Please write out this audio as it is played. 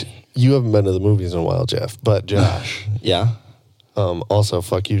you haven't been to the movies in a while, Jeff, but Josh. Yeah. Also,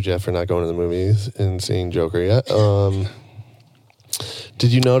 fuck you, Jeff, for not going to the movies and seeing Joker yet.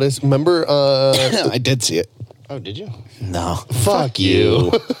 Did you notice? Remember? I did see it. Oh, did you? No. Fuck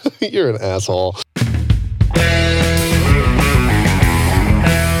you. You're an asshole.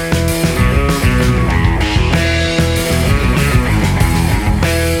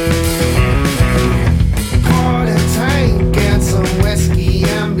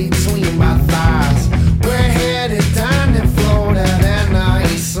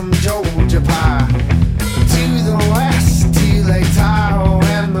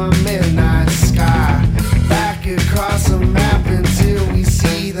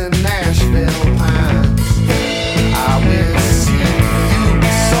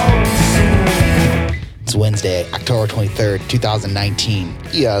 Wednesday, October 23rd, 2019.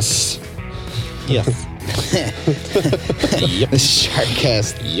 Yes. Yes. Yep. This is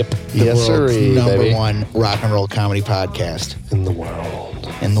SharkCast. Yep. The Yes, world's sirree, number baby. one rock and roll comedy podcast. In the world.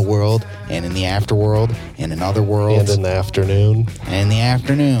 In the world, and in the afterworld, and in other And worlds, in the afternoon. and in the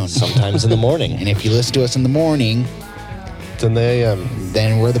afternoon. Sometimes in the morning. And if you listen to us in the morning, It's in the AM.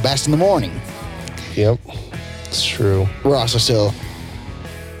 then we're the best in the morning. Yep. It's true. We're also still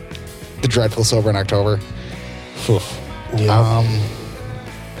the dreadful sober in October. Yeah.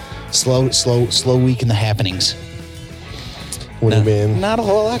 Slow week in the happenings. What do you mean? Not a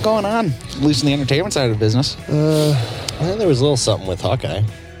whole lot going on, at least in the entertainment side of the business. Well, there was a little something with Hawkeye.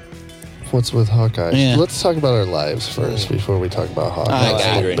 What's with Hawkeye? Yeah. Let's talk about our lives first before we talk about Hawkeye. I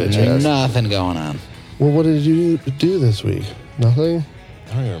got Bitch ass. nothing going on. Well, what did you do this week? Nothing?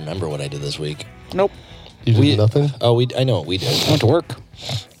 I don't even remember what I did this week. Nope. You did nothing? Oh, I know what we did. I went to work.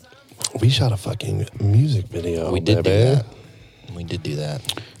 We shot a fucking music video. We did do baby. that. We did do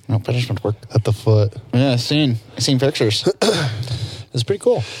that. Nope, I just went to work. At the foot. Yeah, I seen pictures. It was pretty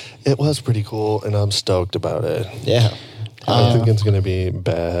cool. It was pretty cool, and I'm stoked about it. Yeah. I think it's going to be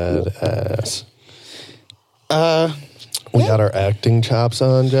badass. We got our acting chops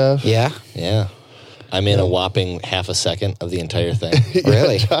on, Jeff. Yeah, Yeah. I'm in a whopping half a second of the entire thing.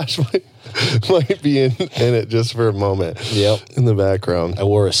 really. Josh might be in it just for a moment. Yep. In the background. I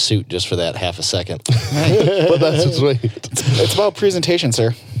wore a suit just for that half a second. But that's sweet. It's about presentation,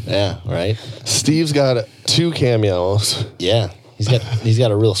 sir. Yeah, right? Steve's got 2 cameos. Yeah. He's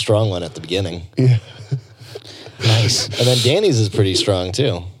got a real strong one at the beginning. Yeah. Nice. And then Danny's is pretty strong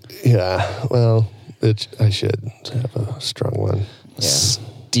too. Yeah. Well, I should have a strong one. Yeah.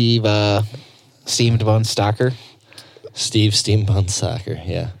 Steve Devon Stocker. Steve Steampunk Soccer,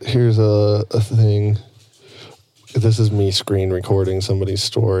 yeah. Here's a thing. This is me screen recording somebody's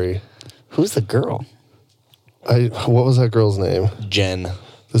story. Who's the girl? What was that girl's name? Jen.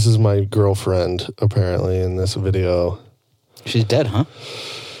 This is my girlfriend, apparently, in this video. She's dead, huh?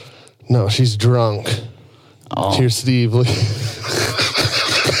 No, she's drunk. Oh. Here's Steve. Look.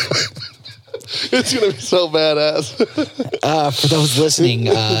 It's going to be so badass. For those listening,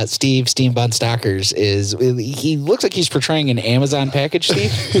 Steve Steamboat Stockers he looks like he's portraying an Amazon package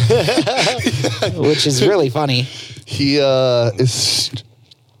thief, which is really funny. He is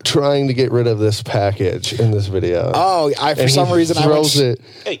trying to get rid of this package in this video. Oh, for some reason I throws it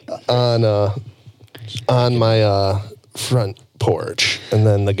on my front porch, and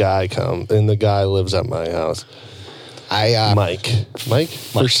then the guy comes, and the guy lives at my house. Mike.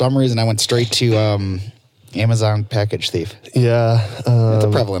 For some reason, I went straight to Amazon package thief. Yeah, It's a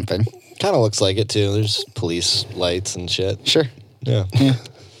prevalent thing. Kind of looks like it too. There's police lights and shit. Sure. Yeah.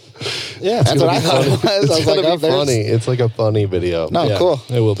 Yeah, that's what I thought it was. I It's was gonna like, be funny. It's like a funny video. No, Yeah, cool.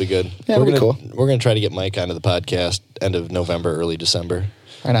 It will be good. Yeah, it'll be cool. We're gonna try to get Mike onto the podcast end of November, early December.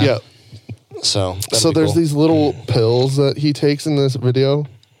 Right on. Yeah. So There's these little pills that he takes in this video.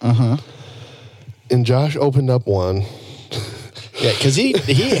 And Josh opened up one. Yeah, because he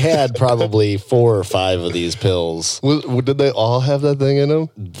had probably 4 or 5 of these pills. Did they all have that thing in them?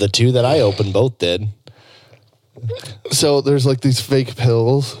 The 2 that I opened both did. So there's like these fake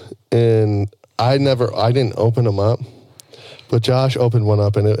pills, and I didn't open them up, but Josh opened one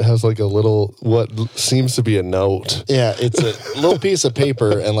up, and it has like a little, what seems to be a note. Yeah, it's a little piece of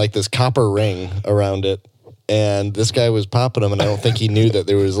paper and like this copper ring around it. And this guy was popping them, and I don't think he knew that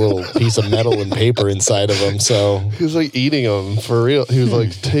there was a little piece of metal and paper inside of them. So He was like eating them for real. He was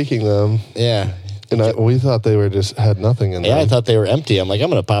like taking them, yeah. and we thought they were just had nothing in them. Yeah, I thought they were empty. I'm like, I'm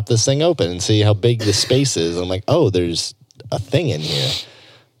going to pop this thing open and see how big the space is. I'm like, oh, there's a thing in here.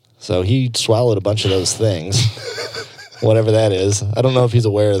 So he swallowed a bunch of those things, whatever that is. I don't know if he's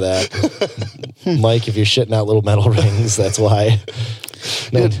aware of that. Mike, if you're shitting out little metal rings, that's why.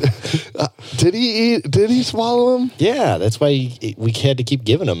 No. Did he swallow them? Yeah, that's why we had to keep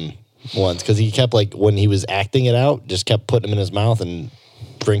giving him once because he kept like when he was acting it out, just kept putting them in his mouth and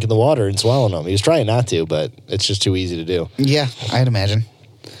drinking the water and swallowing them. He was trying not to, but it's just too easy to do. Yeah, I'd imagine.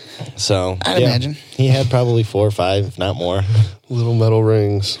 So I'd imagine he had probably 4 or 5, if not more, little metal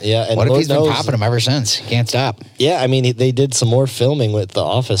rings. Yeah, and what if Lord he's been knows, popping them ever since? He can't stop. Yeah, I mean they did some more filming with the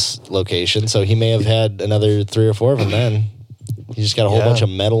office location, so he may have had another 3 or 4 of them. Then he just got a whole bunch of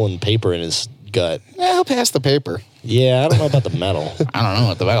metal and paper in his gut. Yeah, he'll pass the paper. Yeah, I don't know about the metal. I don't know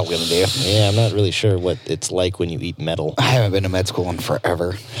what the metal's gonna do. Yeah, I'm not really sure what it's like when you eat metal. I haven't been to med school in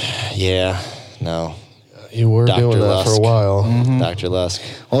forever. Yeah, no. You were Dr. doing that Lusk. for a while. Dr. Lusk.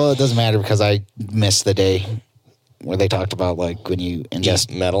 Well, it doesn't matter because I missed the day where they talked about like when you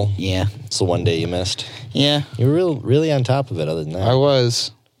ingest metal. Yeah, it's the one day you missed. Yeah, you were really on top of it. Other than that, I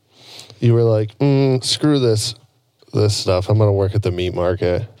was. You were like, screw this stuff. I'm gonna work at the meat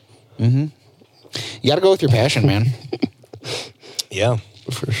market. Mm-hmm. You got to go with your passion, man. Yeah,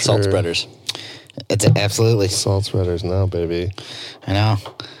 for sure. Salt spreaders. It's absolutely salt spreaders now, baby. I know.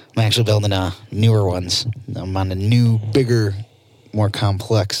 I'm actually building newer ones. I'm on the new, bigger, more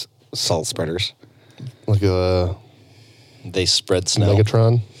complex salt spreaders. Like they spread snow.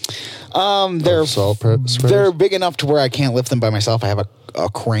 Megatron. They're salt spreaders. They're big enough to where I can't lift them by myself. I have a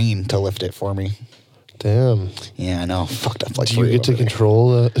crane to lift it for me. Damn. Yeah, I know. Fucked up. Like, do you get to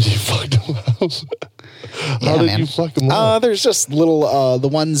control? You fucked them up. How did you fuck them up? There's just little the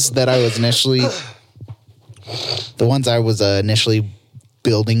ones that I was initially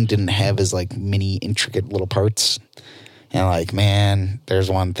building didn't have as like mini intricate little parts. And like, man,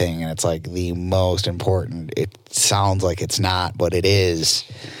 there's one thing, and it's like the most important. It sounds like it's not, but it is.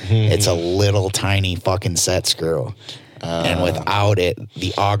 It's a little tiny fucking set screw, and without it,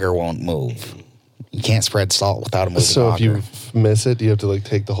 the auger won't move. You can't spread salt without a moving So auger. if you miss it, you have to like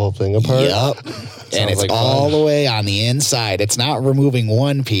take the whole thing apart. Yep. And it's like all the way on the inside. It's not removing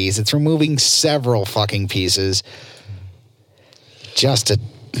one piece. It's removing several fucking pieces. The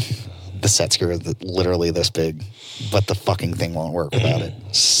set screw is literally this big, but the fucking thing won't work without it.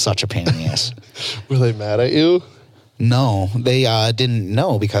 Such a pain in the ass. Were they mad at you? No, they didn't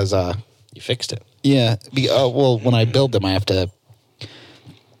know because you fixed it. Yeah. Well, when I build them, I have to.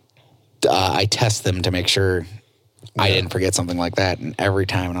 I test them to make sure I didn't forget something like that, and every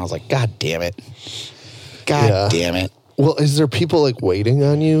time, and I was like, God damn it. Damn it. Well, is there people like waiting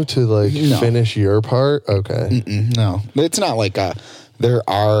on you to like finish your part? Okay. No, it's not like there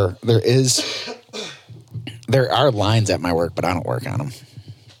are lines at my work, but I don't work on them.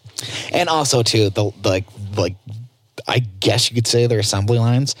 And also too, I guess you could say they're assembly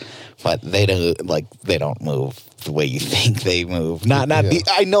lines, but they don't move the way you think they move.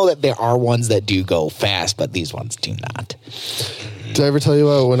 I know that there are ones that do go fast, but these ones do not. Did I ever tell you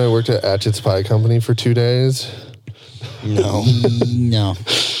about when I worked at Atchett's Pie Company for 2 days? No. No.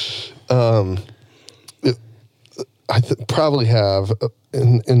 I probably have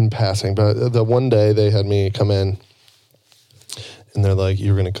in passing, but the one day they had me come in and they're like,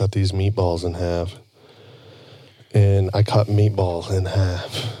 you're going to cut these meatballs in half. And I cut meatballs in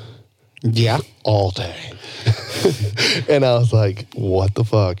half. Yeah. All day. And I was like, what the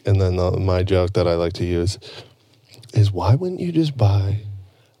fuck? And then my joke that I like to use is, why wouldn't you just buy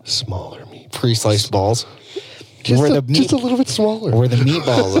smaller meatballs? Pre-sliced balls. Just a little bit smaller. Where the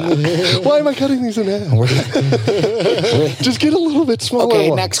meatballs are. Why am I cutting these in half? Just get a little bit smaller. Okay,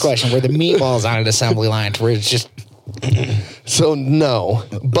 ones. next question. Where the meatballs on an assembly line where it's just... So, no.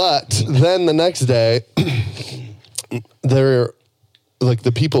 But then the next day, there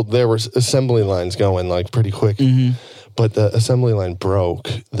were assembly lines going like pretty quick. Mm-hmm. But the assembly line broke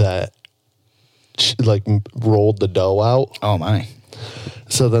that like rolled the dough out. Oh, my.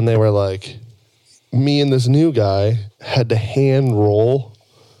 So then they were like... Me and this new guy had to hand roll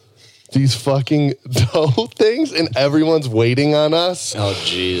these fucking dough things, and everyone's waiting on us. Oh,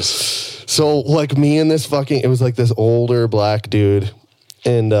 jeez. So, like, me and this it was like this older black dude,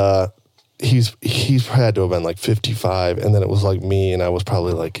 and he's had to have been like 55, and then it was like me, and I was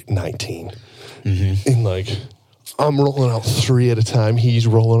probably like 19. Mm-hmm. And like, I'm rolling out 3 at a time. He's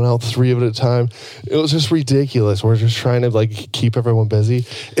rolling out 3 at a time. It was just ridiculous. We're just trying to like keep everyone busy.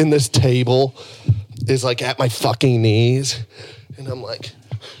 And this table is like at my fucking knees. And I'm like,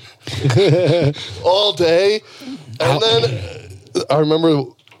 all day. And then I remember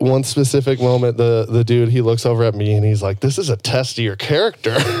one specific moment, the dude, he looks over at me and he's like, this is a test of your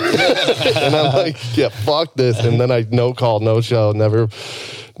character. And I'm like, yeah, fuck this. And then I no call, no show, never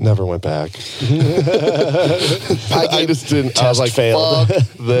went back. I just didn't. I was like, failed. fuck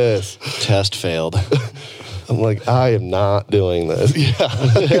this. Test failed. I'm like, I am not doing this. Yeah.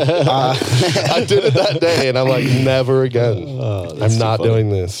 I did it that day, and I'm like, never again. I'm not doing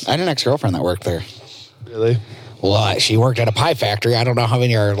this. I had an ex-girlfriend that worked there. Really? Well, she worked at a pie factory. I don't know how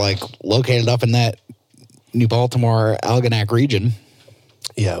many are like located up in that New Baltimore, Algonac region.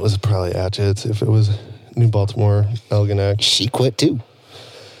 Yeah, it was probably Atchits if it was New Baltimore, Algonac. She quit too.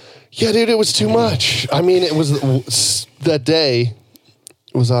 Yeah, dude, it was too much. I mean, it was that day.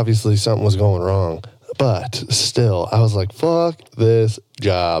 It was obviously something was going wrong, but still, I was like, "Fuck this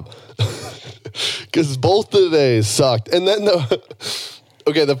job," because both the days sucked. And then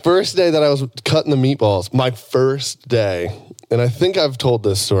the first day that I was cutting the meatballs, my first day, and I think I've told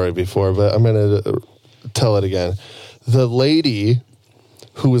this story before, but I'm gonna tell it again. The lady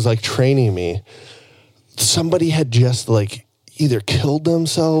who was like training me, somebody had just like either killed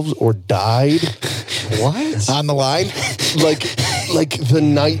themselves or died. What? On the line? like the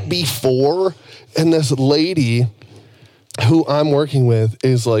night before, and this lady who I'm working with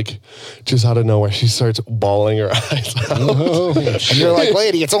is like just out of nowhere, she starts bawling her eyes out. Oh, and you're like,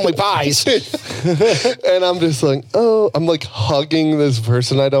 lady, it's only pies. And I'm just like, I'm like hugging this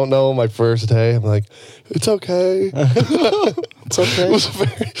person I don't know my first day. I'm like, it's okay. It's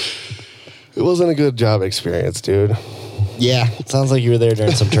okay. It wasn't a good job experience, dude. Yeah. Sounds like you were there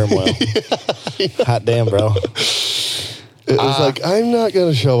during some turmoil. Hot damn, bro. It was like, I'm not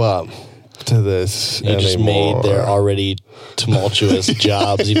going to show up to this You just made their already tumultuous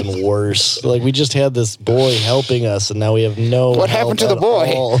jobs even worse. Like, we just had this boy helping us, and now we have no What happened to the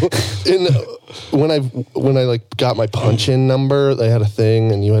boy? And when I like got my punch-in number, they had a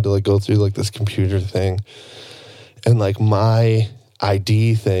thing, and you had to like go through like this computer thing. And like my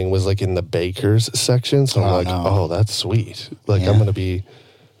ID thing was like in the bakers section. So I'm like, oh, that's sweet. Like I'm going to be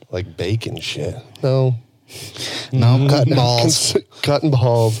like baking shit. No, I'm cutting balls. Cutting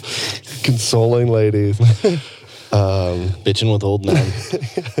balls, consoling ladies. Bitching with old men.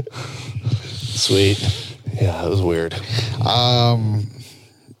 Sweet. Yeah, it was weird.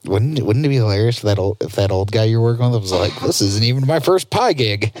 Wouldn't it be hilarious if that old guy you're working with was like, this isn't even my first pie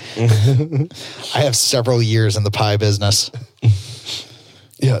gig. I have several years in the pie business.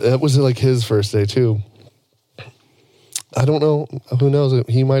 Yeah, that was like his first day too. I don't know. Who knows?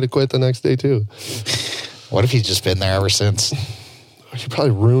 He might have quit the next day too. What if he's just been there ever since? He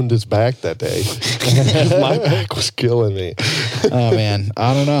probably ruined his back that day. My back was killing me. Oh, man.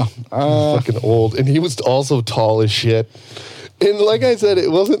 I don't know. Fucking old. And he was also tall as shit. And like I said, it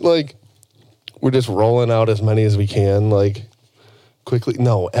wasn't like we're just rolling out as many as we can, like quickly.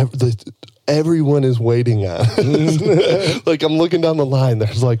 No, everyone is waiting on. Like I'm looking down the line.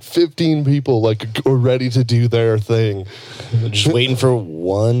 There's like 15 people like are ready to do their thing. They're just waiting for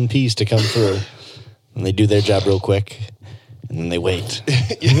one piece to come through. And they do their job real quick. And then they wait.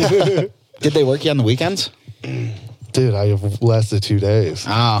 Did they work you on the weekends? Dude, I have lasted 2 days.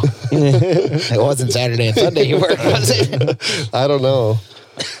 Oh. It wasn't Saturday and Sunday you worked, was it? I don't know.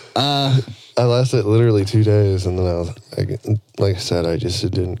 I lasted literally 2 days, and then I was, like I said, I just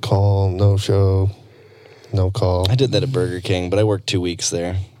didn't call, no show, no call. I did that at Burger King, but I worked 2 weeks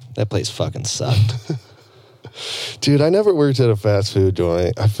there. That place fucking sucked. Dude, I never worked at a fast food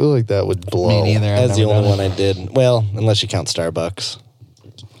joint. I feel like that would blow. Me neither. That's the only one I did. Well, unless you count Starbucks.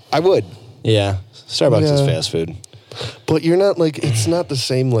 I would. Yeah, Starbucks is fast food. But you're not like, it's not the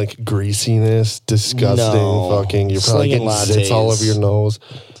same like greasiness, disgusting fucking. You're probably Slinging getting zits all over your nose.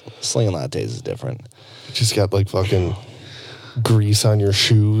 Slinging lattes is different. Just got like fucking grease on your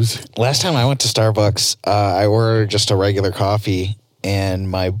shoes. Last time I went to Starbucks, I ordered just a regular coffee, and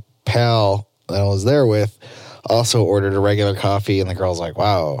my pal that I was there with also ordered a regular coffee, and the girl's like,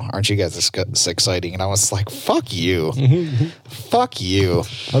 wow, aren't you guys this exciting? And I was like, fuck you. Fuck you.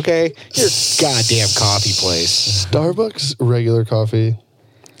 Okay? You're a goddamn coffee place. Starbucks regular coffee.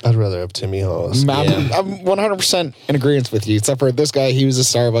 I'd rather have Timmy Haas. I'm 100% in agreement with you, except for this guy. He was a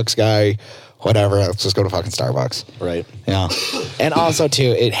Starbucks guy. Whatever. Let's just go to fucking Starbucks. Right. Yeah. And also,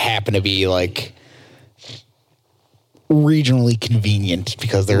 too, it happened to be like regionally convenient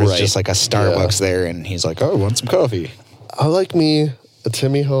because there was just like a Starbucks there, and he's like, oh, want some coffee? I like me a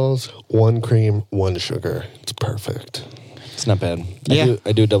Timmy Haas, 1 cream, 1 sugar. It's perfect. It's not bad. Yeah.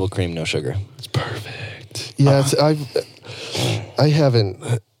 I do a double cream, no sugar. It's perfect. Yeah, I haven't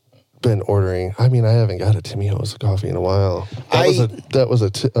been ordering. I mean, I haven't got a Timmy Haas coffee in a while. That was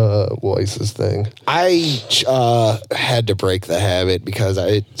a boiz's thing. I had to break the habit because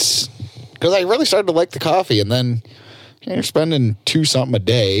I really started to like the coffee, and then you're spending $2 something a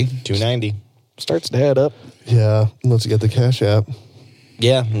day. $2.90 starts to add up. Yeah, let's get the Cash App.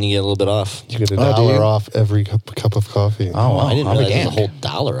 Yeah, and you get a little bit off. You get $1 off every cup of coffee. Oh, I didn't realize it was a damned.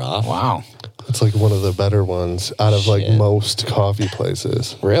 whole $1 off. Wow. It's like one of the better ones out of like Shit. most coffee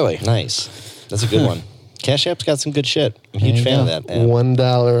places. Really? Nice. That's a good one. Cash App's got some good shit. I'm a huge fan of that app.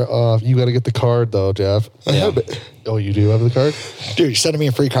 $1 off. You got to get the card though, Jeff. Yeah. Oh, you do have the card? Dude, you're sending me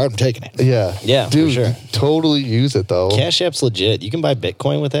a free card. I'm taking it. Yeah. Yeah, for dude. sure. Totally use it though. Cash App's legit. You can buy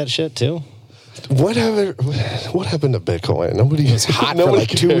Bitcoin with that shit too. What happened to Bitcoin? Nobody. It was hot for nobody like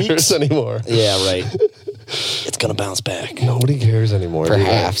 2 cares weeks. anymore. Yeah, right. It's gonna bounce back. Nobody cares anymore. For do they?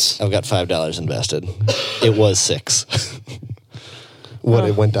 halves. I've got $5 invested. It was $6. What,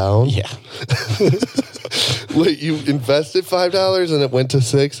 it went down? Yeah. Wait, you invested $5 and it went to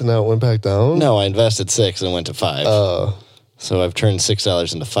 $6 and now it went back down? No, I invested $6 and went to $5. So I've turned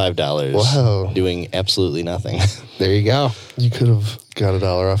 $6 into $5. Wow. Doing absolutely nothing. There you go. You could have got $1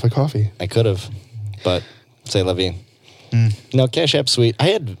 off a coffee. I could have, but say la vie. No, Cash App's sweet. I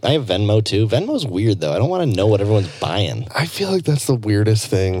have Venmo too. Venmo's weird though. I don't want to know what everyone's buying. I feel like that's the weirdest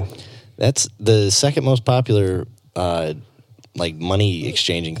thing. That's the second most popular like money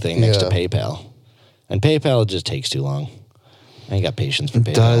exchanging thing next to Yeah. PayPal. And PayPal just takes too long. I ain't got patience for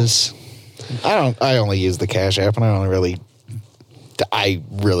PayPal. Does. I only use the Cash App, and I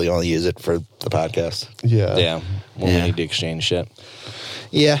really only use it for the podcast. Yeah. Yeah. When Yeah. we need to exchange shit.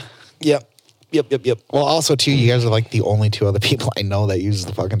 Yeah. Yep. Well, also, too, you guys are like the only two other people I know that use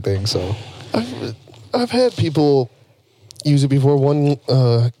the fucking thing, so. I've had people use it before. One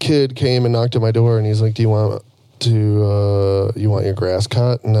kid came and knocked at my door and he's like, "Do you want your grass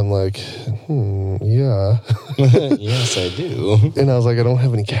cut?" And I'm like, yeah. Yes, I do. And I was like, "I don't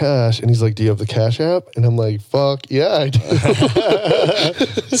have any cash." And he's like, "Do you have the Cash App?" And I'm like, "Fuck yeah, I do."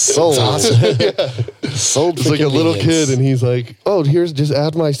 Sold. Sold It's for like a little convenience. kid, and he's like, "Oh, here's just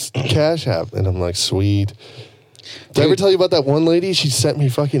add my Cash App," and I'm like, "Sweet." Did I ever tell you about that one lady? She sent me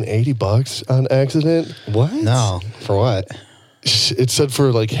fucking $80 on accident. What? No. For what? It said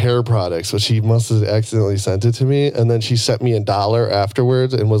for like hair products, but she must have accidentally sent it to me, and then she sent me $1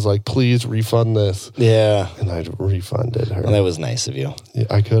 afterwards and was like, "Please refund this," Yeah. and I refunded her. Well, that was nice of you. Yeah,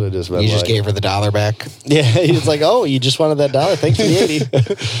 I could have just been You just like, gave her the $1 back? Yeah, he's like, "Oh, you just wanted that $1. Thanks for the 80."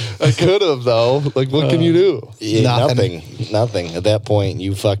 I could have though. Like, what can you do? Yeah, Nothing. nothing. At that point,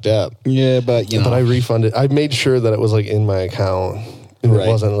 you fucked up. Yeah, but, you know. But I refunded. I made sure that it was like in my account, and Right.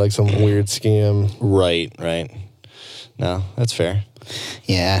 it wasn't like some weird scam. Right. No, that's fair.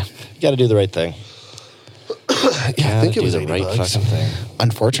 Yeah. You got to do the right thing. Yeah, I think it do was the $80. right fucking thing.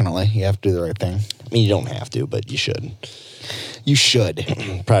 Unfortunately, you have to do the right thing. I mean, you don't have to, but you should. You should.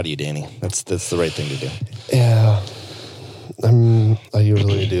 Proud of you, Danny. That's the right thing to do. Yeah, I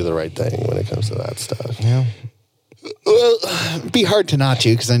usually do the right thing when it comes to that stuff. Yeah. Well, it'd be hard to not to,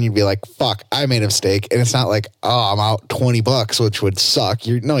 because then you'd be like, fuck, I made a mistake. And it's not like, oh, I'm out $20, which would suck.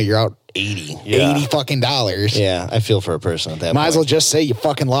 You're out 80. Yeah. $80 fucking dollars. Yeah, I feel for a person at that Might point. as well just say you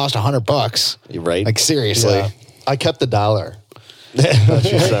fucking lost $100. You're right. Like, seriously. Yeah. I kept the $1 that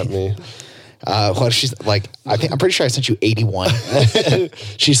she sent me. What she's like, I'm pretty sure I sent you 81.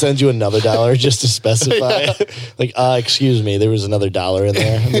 She sends you another $1 just to specify. Like, excuse me, there was another $1 in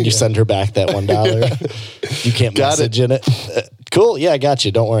there. And then you send her back that $1. You can't Got message in it. Cool. Yeah, I got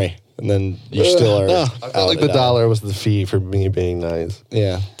you. Don't worry. And then you still are. no. I felt like the $1 was the fee for me being nice.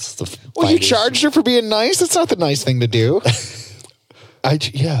 Yeah. It's the Well, you finest- charged her for being nice? That's not the nice thing to do. I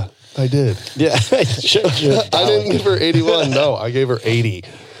did. Yeah. Sure. I didn't give her 81. No, I gave her 80.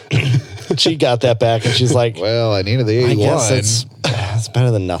 She got that back and she's like, Well, I needed the 81. I guess it's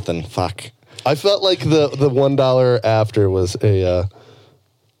better than nothing. Fuck. I felt like the $1 after was a.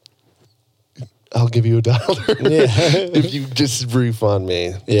 I'll give you $1 if you just refund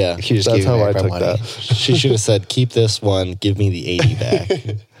me. Yeah. She just That's gave you how I back my took money. that. She should have said, keep this one, give me the 80 back.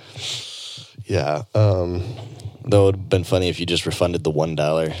 Yeah. Though it would have been funny if you just refunded the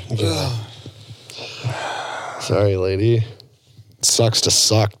 $1. Sorry, lady. Sucks to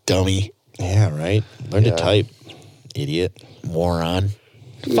suck, dummy. Yeah, right. Learn Yeah. to type, idiot. Moron.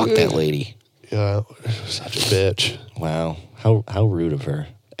 Fuck that lady. Yeah, such a bitch. Wow. How rude of her.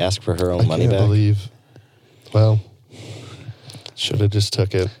 Ask for her own I money can't back. believe. Well, should have just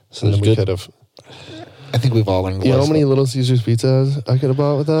took it. So And then we there's could have. I think we've all learned the You know how lesson. many Little Caesars pizzas I could have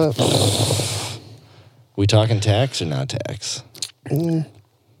bought with that? We talking tax or not tax?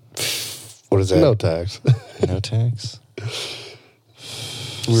 What is that? No tax. No tax?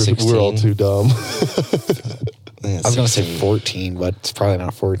 We're all 16. too dumb. I was going to say 14, but it's probably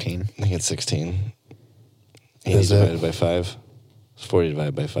not 14. I think it's 16. 80 Is it? divided by 5. 40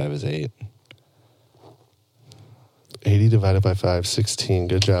 divided by 5 is 8. 80 divided by 5, 16.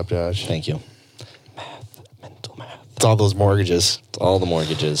 Good job, Josh. Thank you. Mental math. It's all those mortgages. It's all the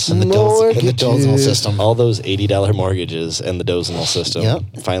mortgages. And the Dozenal system. All those $80 mortgages and the Dozenal system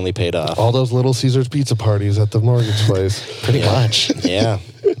finally paid off. All those Little Caesars pizza parties at the mortgage place. Pretty much. Yeah.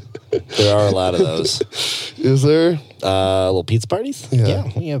 There are a lot of those. Is there? Little pizza parties? Yeah.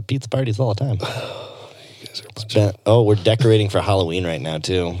 We have pizza parties all the time. We're decorating for Halloween right now,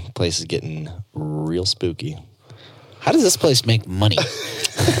 too. Place is getting real spooky. How does this place make money?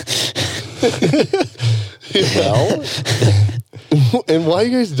 Well, and why are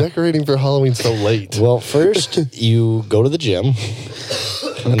you guys decorating for Halloween so late? well, first you go to the gym.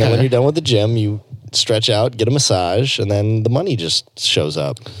 And then when you're done with the gym, you stretch out, get a massage, and then the money just shows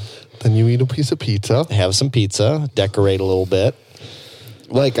up. Then you eat a piece of pizza. Have some pizza, decorate a little bit.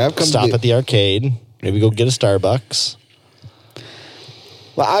 Like I've come Stop at the arcade. Maybe go get a Starbucks.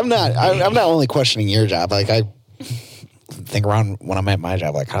 Well, I'm not only questioning your job. Like I think around when I'm at my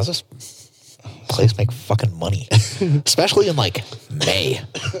job, like how's this place make fucking money? Especially in like May.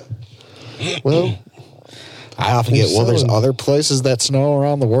 Well, I often get, there's other places that snow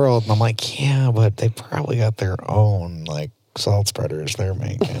around the world, and I'm like, yeah, but they probably got their own like salt spreaders they're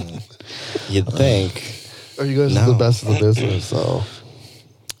making. You'd think. are you guys the best of the business, though?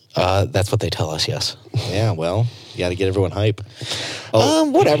 That's what they tell us, yes. Yeah, well, you got to get everyone hype.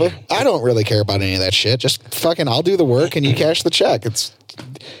 Whatever. I don't really care about any of that shit. Just fucking, I'll do the work and you cash the check. It's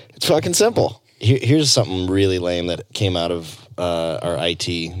fucking simple. Here's something really lame that came out of our IT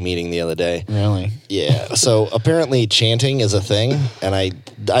meeting the other day. Really? Yeah. So apparently chanting is a thing, and I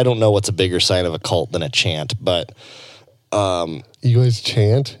don't know what's a bigger sign of a cult than a chant, but You guys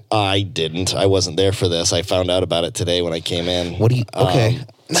chant? I didn't. I wasn't there for this. I found out about it today when I came in. What do you? Okay.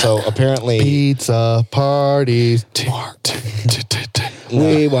 So apparently, Pizza parties.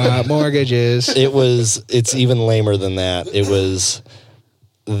 We want mortgages. It's even lamer than that. It was,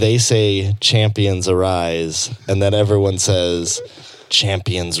 they say champions arise, and then everyone says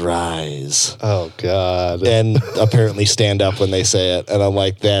champions rise. Oh, God. And apparently stand up when they say it. And I'm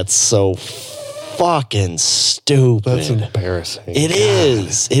like, that's so fucking stupid. That's embarrassing. It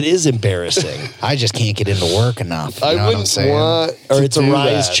is. It is embarrassing. I just can't get into work enough. I wouldn't want Or it's a do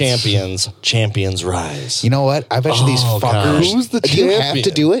rise that. champions. Champions rise. You know what? I bet you these Oh, fuckers. gosh. Who's the Do you have champion?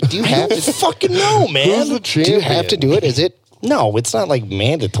 to do it? Do you have I to? don't fucking know, man. Who's the champion? Do you have to do it? Is it? No, it's not like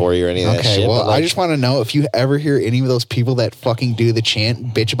mandatory or any of that Okay, shit. well, but like, I just want to know if you ever hear any of those people that fucking do the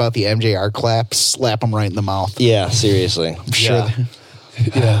chant, bitch about the MJR clap, slap them right in the mouth. yeah, seriously. I'm sure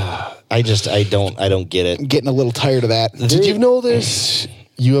Yeah. I don't get it. I'm getting a little tired of that. Did you know this?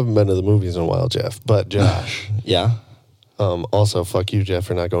 You haven't been to the movies in a while, Jeff, but Josh. Yeah. Also, fuck you, Jeff,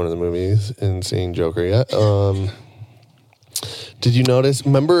 for not going to the movies and seeing Joker yet. Did you notice?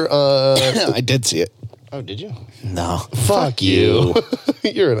 Remember? I did see it. Oh, did you? No. Fuck you.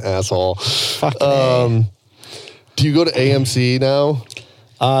 You're an asshole. Fucking Do you go to AMC now?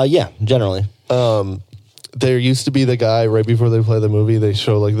 yeah, generally. There used to be the guy right before they play the movie. They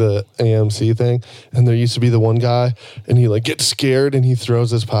show like the AMC thing, and there used to be the one guy, and he like gets scared and he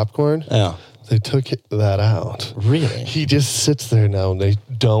throws his popcorn. Yeah. They took that out. Really? He just sits there now, and they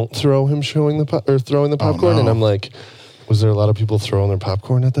don't throw him throwing the popcorn. no. And I'm like, was there a lot of people throwing their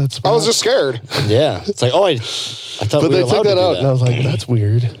popcorn at that spot? I was just scared. Yeah. It's like, I thought But we they were allowed took that to do out, and I was like, that's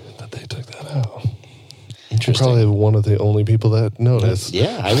weird that they took that out. Interesting. Probably one of the only people that noticed.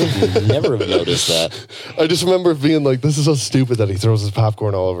 Yeah, I would never have noticed that. I just remember being like, this is so stupid that he throws his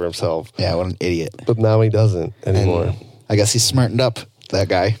popcorn all over himself. Yeah, what an idiot. But now he doesn't anymore. I guess he's smartened up, that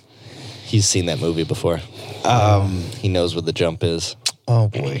guy. He's seen that movie before. He knows what the jump is. Oh,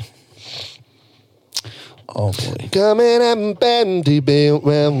 boy. Oh, boy. Coming and bendy,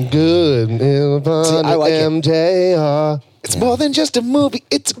 I'm good. I like it. MJR. It's more than just a movie.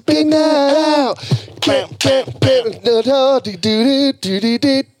 It's a big night out. Dude,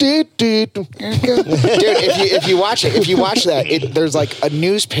 if you watch that, there's like a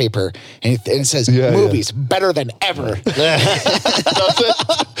newspaper and it says movies better than ever. Yeah,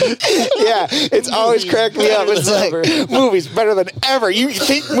 it's always cracked me up. It's like movies better than ever. You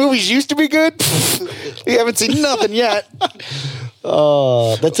think movies used to be good? You haven't seen nothing yet.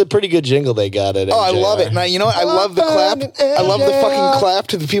 Oh, that's a pretty good jingle they got at MJR. Oh, I love it. And you know what? I love the clap. I love the fucking clap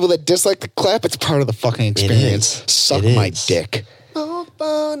to the people that dislike the clap. It's part of the fucking experience. Suck my dick.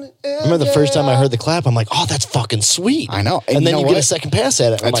 Remember the first time I heard the clap, I'm like, oh, that's fucking sweet. I know. And then you you know get a what? second pass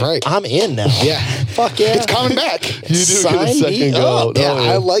at it. I'm That's like, right. I'm in now. Yeah. Fuck yeah. It's coming back. You do get a Sign second me go. up. don't Yeah, you?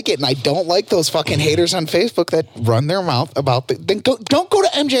 I like it, and I don't like those fucking haters on Facebook that run their mouth about the. Then don't go to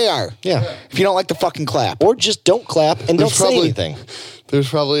MJR. Yeah. If you don't like the fucking clap. Or just don't clap and don't say probably- anything. There's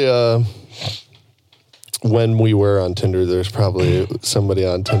probably when we were on Tinder, there's probably somebody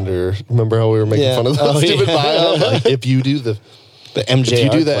on Tinder. Remember how we were making fun of those stupid bio? Like, if you do the MJR if you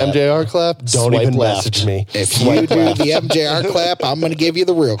do the clap. MJR clap, don't Swipe even left. message me. If you do the MJR clap, I'm going to give you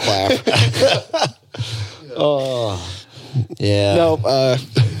the real clap. Yeah. No,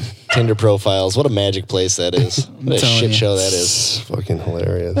 Tinder profiles. What a magic place that is. What a telling shit you. show that is. It's fucking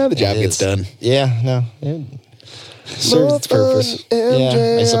hilarious. the job It gets is. done. Yeah, no. It Serves its purpose.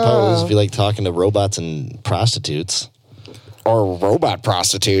 yeah, I suppose if you like talking to robots and prostitutes. Or robot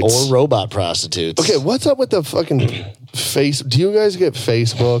prostitutes. Or robot prostitutes. Okay, what's up with the fucking face? Do you guys get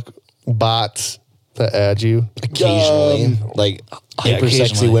Facebook bots that add you? Occasionally. like hyper sexy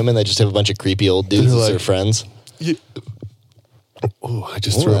occasionally. women that just have a bunch of creepy old dudes They're as like- their friends. Oh, I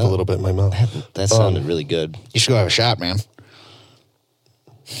just threw up a little bit in my mouth. That sounded really good. You should go have a shot, man.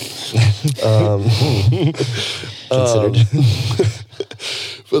 Considered.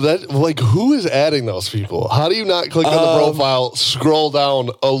 But that, like, who is adding those people? How do you not click on the profile, scroll down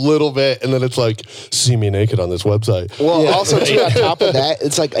a little bit, and then it's like, see me naked on this website? Well, also, too, on top of that,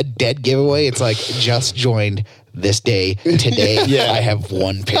 it's like a dead giveaway. It's like, just joined this day. Today, Yeah. I have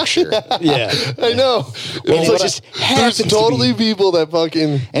one picture. Yeah. I know. And It's it just there's happens to totally be- people that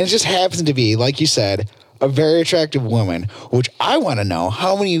fucking. And it just happens to be, like you said, a very attractive woman, which I want to know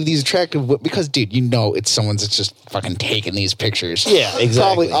how many of these attractive because, dude, you know it's someone's that's just fucking taking these pictures. Yeah,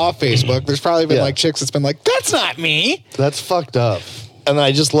 exactly. Probably off Facebook. There's probably been Yeah. like chicks that's been like, that's not me. That's fucked up. And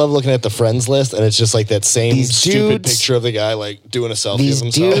I just love looking at the friends list, and it's just like that same These stupid dudes- picture of the guy like doing a selfie These of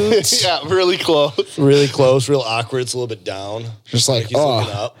himself. dudes, Yeah, really close. Really close, real awkward. It's a little bit down. just like, he's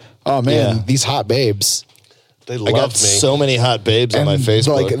looking up. oh man, Yeah. these hot babes. They I love got me. so many hot babes on my And,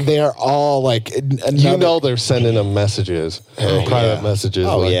 Facebook. like they're all like, You know they're sending them messages, or private yeah. messages.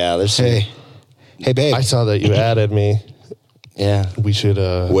 oh like, yeah, there's some, hey babe, I saw that you added me. yeah, We should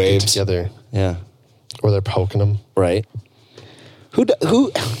get Waves. together. yeah, Or they're poking them. right.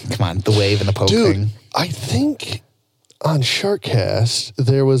 who come on, the wave and the poke Dude, thing. I think on SharkCast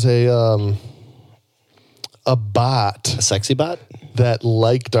there was a bot A sexy bot. that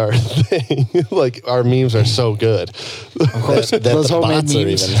liked our thing. Like, our memes are so good. Of course, That those the homemade bots are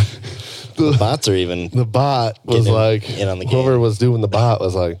memes. even. The bots are even. The bot was Getting like, in on the whoever game. was doing the bot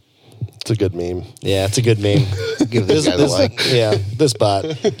was like, it's a good meme. Yeah, it's a good meme. Give this guy the like. Yeah, this bot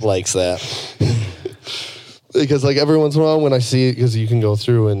likes that. Because, like, every once in a while when I see it, because you can go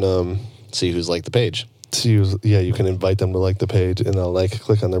through and See who's like the page. you can invite them to like the page, and I'll like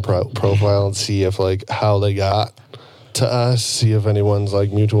click on their profile and see if like how they got to us, see if anyone's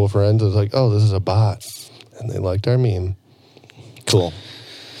like mutual friends is like, oh, this is a bot, and they liked our meme. Cool.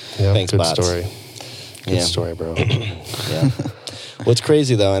 Yeah, Thanks, good bots. story. Good Yeah. story, bro. Yeah. What's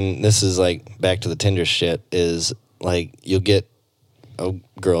crazy though, and this is like back to the Tinder shit, is like you'll get a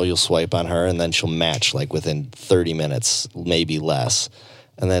girl, you'll swipe on her, and then she'll match like within 30 minutes, maybe less.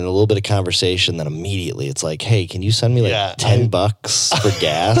 And then a little bit of conversation, then immediately it's like, hey, can you send me like $10 for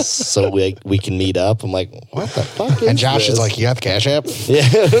gas so we can meet up? I'm like, what the fuck is And Josh this? is like, you got the Cash App? yeah.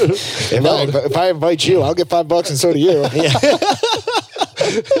 If I invite you, I'll get $5 and so do you.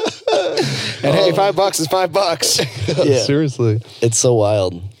 And hey, $5 is $5. Yeah. Seriously. It's so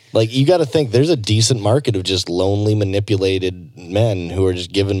wild. Like, you got to think there's a decent market of just lonely, manipulated men who are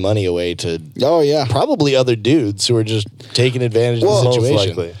just giving money away to Oh yeah. probably other dudes who are just taking advantage Well, of the most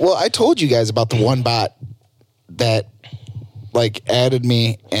situation. likely. Well, I told you guys about the one bot that like added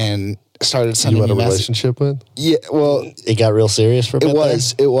me and started sending You had me a messages. relationship with? Yeah, well, It got real serious for a bit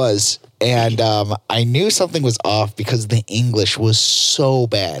it was. And I knew something was off because the English was so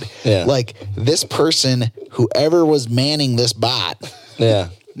bad. Yeah. Like this person, whoever was manning this bot,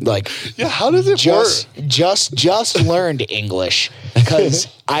 there. like Yeah, how does it just learned English because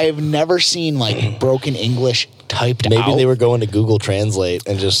I've never seen like broken English typed Maybe out. they were going to Google Translate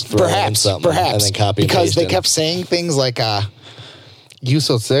and just throwing in perhaps something and then copy and because paste they in. kept saying things like You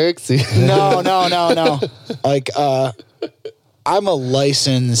so sexy. no like I'm a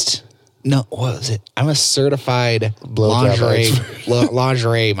licensed what was it? I'm a certified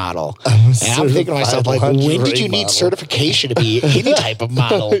lingerie model. And I'm thinking to myself, like, when did you need certification to be any type of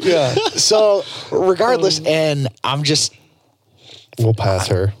model? Yeah. So regardless, and I'm just We'll pass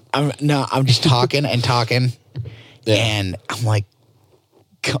her. I'm just talking and talking, and I'm like,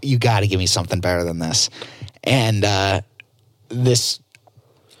 you got to give me something better than this. And this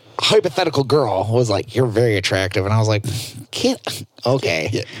hypothetical girl was like, "You're very attractive," and I was like,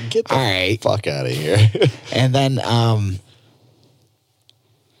 okay, Get the all right." fuck out of here. And then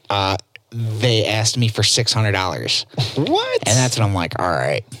they asked me for $600. What? And that's when I'm like, all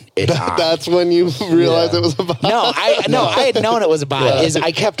right, it's on. That's when you realized it was a bot. I had known it was a bot. Yeah.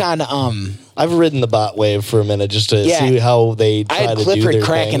 I kept on. I've ridden the bot wave for a minute just to Yeah. see how they try I had to do Clifford their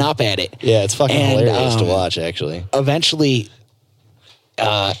cracking thing. up at it. Yeah, it's fucking And, hilarious to watch, actually. Eventually,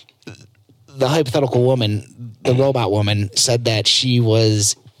 the hypothetical woman, the robot woman, said that she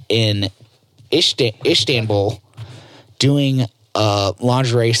was in Istanbul doing a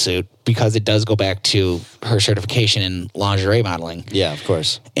lingerie suit because it does go back to her certification in lingerie modeling. Yeah, of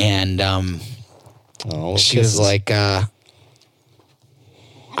course. And she kisses. was like,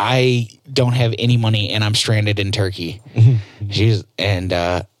 I don't have any money and I'm stranded in Turkey.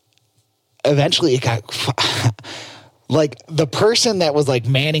 Eventually it got like the person that was like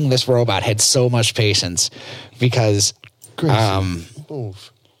manning this robot had so much patience because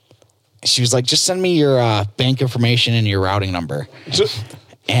Oof. she was like, just send me your bank information and your routing number.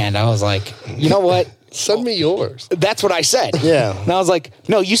 And I was like, you know what? Send me yours. That's what I said. Yeah. And I was like,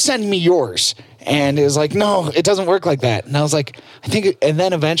 no, you send me yours. And it was like, no, it doesn't work like that. And I was like, I think, and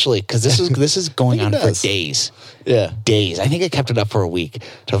then eventually, because this is going on for days. Yeah. Days. I think I kept it up for a week.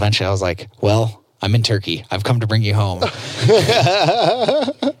 So eventually I was like, well, I'm in Turkey. I've come to bring you home.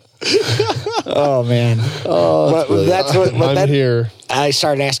 Oh, man. Oh, that's what. But I'm then here. I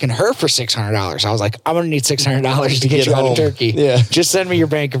started asking her for $600. I was like, I'm going to need $600 to get you out home. of Turkey. Yeah. Just send me your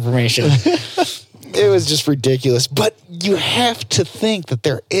bank information. It was just ridiculous. But you have to think that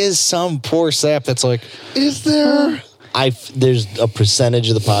there is some poor sap that's like, Is there? There's a percentage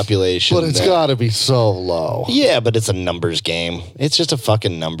of the population. But it's that- got to be so low. Yeah, but it's a numbers game. It's just a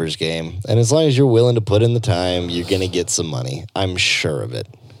fucking numbers game. And as long as you're willing to put in the time, you're going to get some money. I'm sure of it.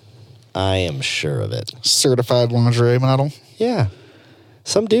 I am sure of it. certified lingerie model. Yeah.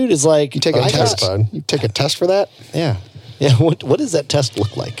 Some dude is like, You take a I test. got- You take a test for that? Yeah. Yeah. What does that test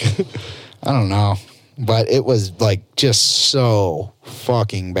look like? I don't know. But it was like just so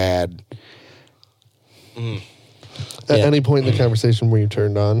fucking bad. At Yeah. any point in the conversation where you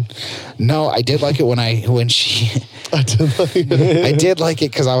turned on, No, I did like it when she I did like I did like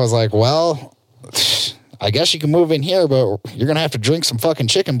it because I was like, well, I guess you can move in here, but you're gonna have to drink some fucking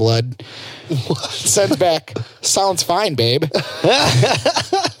chicken blood. Sends back, sounds fine, babe.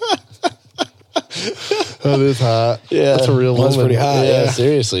 that is hot. Yeah. That's a real That's woman. pretty hot. Yeah, yeah.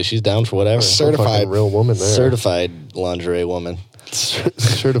 seriously. She's down for whatever. Certified. Fucking real woman there. Certified lingerie woman.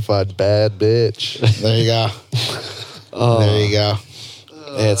 Certified bad bitch. There you go. There you go.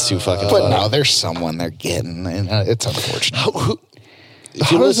 Yeah, it's too fucking But funny. no, there's someone they're getting, and it's unfortunate. If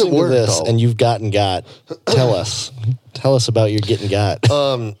How you're does it listening work, to this though? and you've gotten got, tell us. Tell us about your getting got.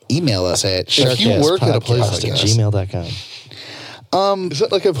 Email us at If you work at a place like at that, gmail.com. is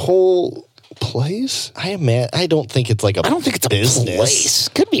that like a whole place? I don't think it's like a I don't think it's a business. place.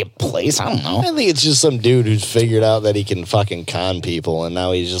 Could be a place. I don't know. I think it's just some dude who's figured out that he can fucking con people, and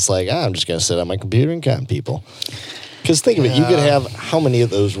now he's just like, I'm just going to sit on my computer and con people. Because think of it, you could have how many of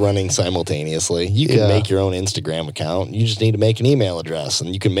those running simultaneously? You can Yeah. make your own Instagram account. You just need to make an email address,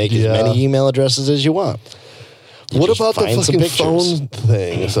 and you can make as Yeah. many email addresses as you want. You What just about the find some fucking pictures. phone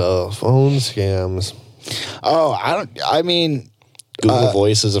thing? So phone scams. Oh, I mean, Google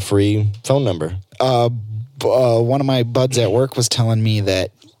Voice is a free phone number. one of my buds at work was telling me that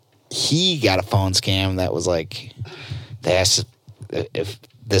he got a phone scam that was like, they asked if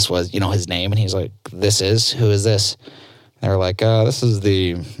this was, his name, and he's like, who is this? They were like, this is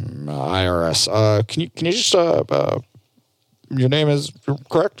the IRS. Can you just, your name is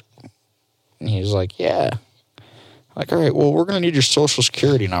correct? And he's like, yeah. Like, all right, well, we're going to need your social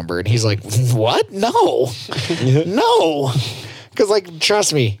security number. And he's like, what? No. No. Because, like,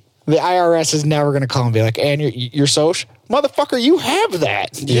 trust me, the IRS is never going to call and be like, and your social? Motherfucker, you have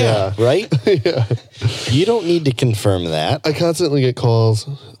that. Yeah, right? Yeah. You don't need to confirm that. I constantly get calls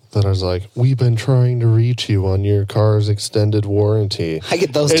that are like, we've been trying to reach you on your car's extended warranty. I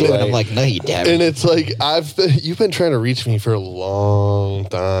get those And too, it- and I'm like, no, you haven't. And it's like, you've been trying to reach me for a long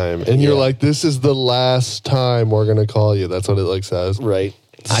time. And you're Yeah. like, this is the last time we're going to call you. That's what it like says. Right.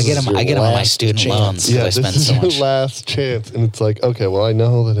 I get them on my student loans. Yeah, I this spend is so your much. last chance. And it's like, okay, well, I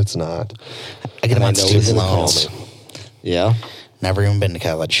know that it's not. I get them I on know student he's gonna call loans. me. Yeah, Never even been to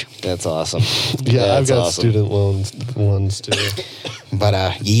college. that's awesome. Yeah, I've that's got awesome. student loans ones too.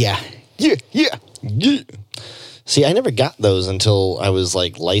 But yeah. See, I never got those until I was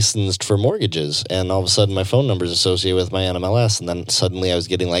like licensed for mortgages, and all of a sudden my phone number is associated with my NMLS, and then suddenly I was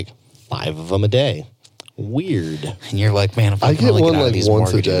getting like 5 of them a day. Weird. And you're like, man, if I, I can get only one get out of like these once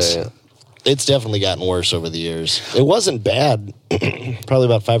a mortgages. day. It's definitely gotten worse over the years. It wasn't bad, probably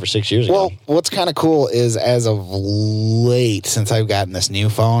about 5 or 6 years ago. Well, what's kind of cool is as of late, since I've gotten this new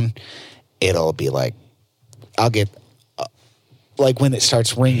phone, it'll be like, I'll get, like when it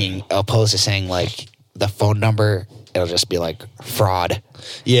starts ringing, opposed to saying like the phone number, it'll just be like fraud.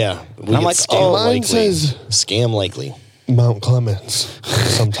 Yeah. And I'm like, oh, mine says scam likely. Mount Clemens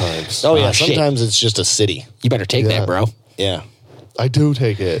sometimes. Oh, yeah. shit. Sometimes it's just a city. You better take Yeah. that, bro. Yeah. I do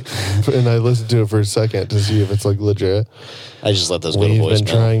take it, and I listen to it for a second to see if it's like legit. I just let those go to We've voicemail. been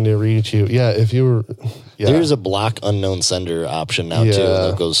trying to reach you. Yeah, if you were, yeah. There's a block unknown sender option now, too. Yeah.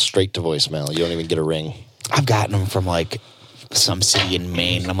 And it goes straight to voicemail. You don't even get a ring. I've gotten them from like some city in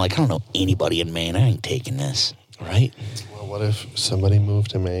Maine. And I'm like, I don't know anybody in Maine. I ain't taking this. Right? Well, what if somebody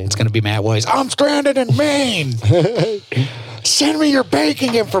moved to Maine? It's going to be Matt Boiz. I'm stranded in Maine. Send me your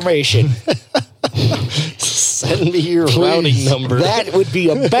banking information. Send me your routing number. That would be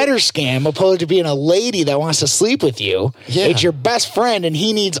a better scam opposed to being a lady that wants to sleep with you. Yeah. It's your best friend and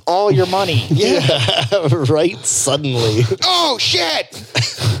he needs all your money. Yeah. Right? Suddenly. Oh, shit.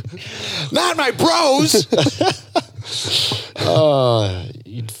 Not my bros.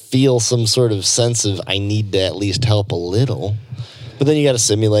 You'd feel some sort of sense of, I need to at least help a little. But then you got to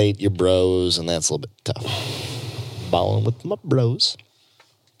simulate your bros, and that's a little bit tough. Balling with my bros.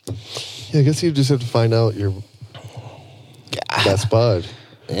 Yeah, I guess you just have to find out your best bud.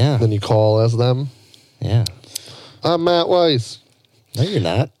 Yeah. Then you call as them. Yeah. I'm Matt Weiss. No, you're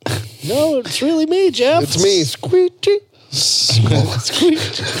not. No, it's really me, Jeff. It's me, Squeegee. It's me.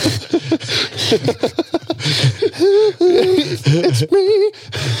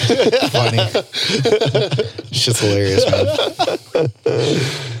 Funny. It's just hilarious, man.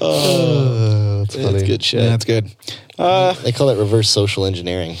 That's funny. That's good shit. Yeah, that's good. They call that reverse social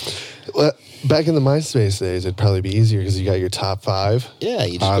engineering. Well, back in the MySpace days, it'd probably be easier because you got your top 5. Yeah,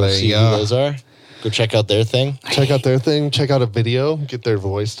 you just Oh, go there see you who go. those are. Go check out their thing. Check out their thing. Check out a video. Get their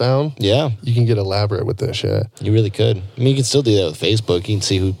voice down. Yeah, You can get elaborate with this shit. you really could. I mean, you can still do that with Facebook. You can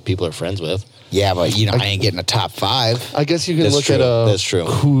see who people are friends with. Yeah, but you know, I ain't getting a top 5. I guess you can That's look true. at That's true.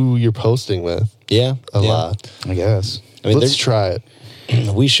 who you're posting with Yeah, a lot. I guess. I mean, Let's try it.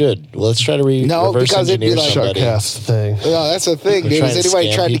 we should. Well, let's try to No, reverse because it'd be engineer like somebody. SharkCast thing. No, that's the thing, We're dude. trying If to anybody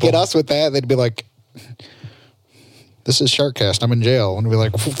scam tried to get people. us with that, they'd be like, this is SharkCast. I'm in jail. And we'd be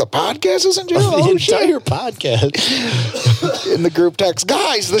like, the podcast is in jail? The Oh, shit. entire podcast. In the group text,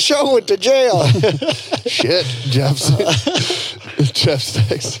 guys, the show went to jail. Shit, Jeff's text.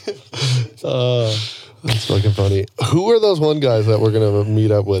 That's fucking funny. Who are those one guys that we're gonna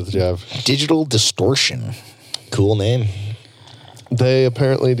meet up with, Jeff? Digital distortion. Cool name. They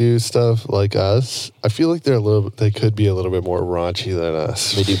apparently do stuff like us. I feel like they could be a little bit more raunchy than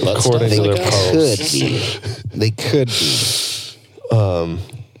us. They do butt according stuff to like their us? posts. Could be. They could be.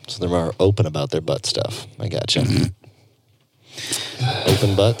 So they're more open about their butt stuff. I gotcha.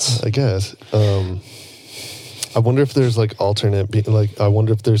 Open butts. I guess. I wonder if there's like alternate. I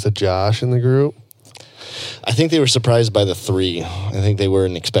wonder if there's a Josh in the group. I think they were surprised by the 3. I think they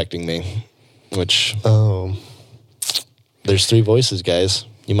weren't expecting me. Which there's 3 voices, guys.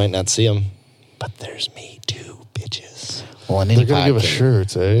 You might not see them, but there's me too, bitches. Well, in They're any gonna give us podcast.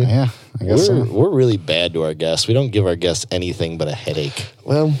 shirts, eh? Yeah, I guess so. We're really bad to our guests. We don't give our guests anything but a headache.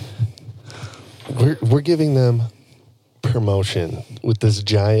 Well, we're giving them promotion with this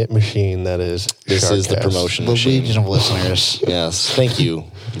giant machine that is. This is the SharkCast. promotion The machine. legion of listeners. Yes, thank you,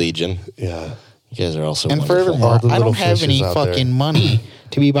 Legion. Yeah. You guys are also And wonderful. furthermore, All the I don't little have any fishes out there. fucking money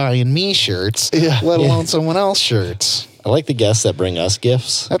to be buying me shirts, Yeah. let Yeah. alone someone else shirts. I like the guests that bring us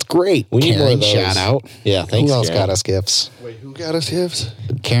gifts. That's great. We need Karen, more of those. shout out. Yeah, thanks, Who else Karen. got us gifts? Wait, who got us gifts?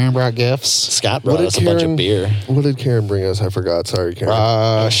 Karen brought gifts. Scott brought us a bunch of beer. What did Karen bring us? I forgot. Sorry,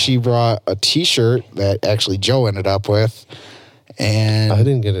 Karen. She brought a T-shirt that actually Joe ended up with, and I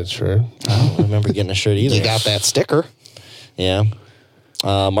didn't get it, sure. I don't remember getting a shirt either. you got that sticker. Yeah.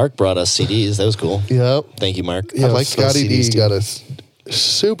 Mark brought us CDs. That was cool. Yep. Thank you, Mark. Yeah, I like those Scotty D CDs too. got us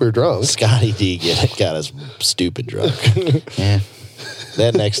super drunk. Scotty D got us stupid drunk. Yeah.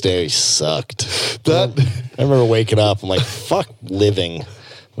 That next day sucked. That I remember waking up. I'm like, fuck living.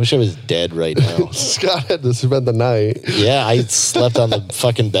 Wish I was dead right now. Scott had to spend the night. Yeah, I slept on the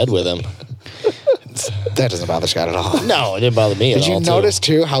fucking bed with him. That doesn't bother Scott at all. No, it didn't bother me Did at you all. notice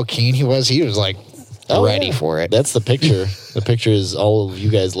too how keen he was? He was like Oh, ready yeah. for it. That's the picture. The picture is all of you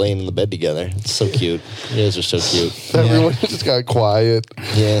guys laying in the bed together. It's so cute. You guys are so cute. Everyone just got quiet.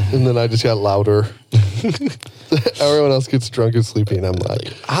 Yeah. And then I just got louder. Everyone else gets drunk and sleepy, and I'm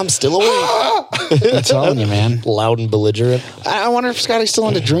like, I'm still awake. I'm telling you, man. Loud and belligerent. I wonder if Scotty's still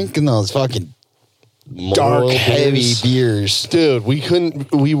into drinking those fucking dark, Moral heavy beers. beers. dude,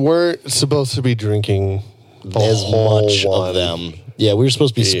 we weren't supposed to be drinking As whole much one. of them. Yeah, we were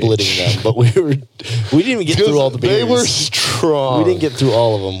supposed to be splitting them, but we didn't even get through all the beers. They were strong. We didn't get through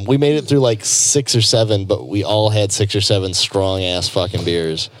all of them. We made it through like 6 or 7, but we all had 6 or 7 strong ass fucking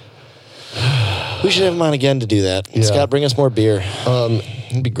beers. We should have him on again to do that. Yeah. Scott, bring us more beer.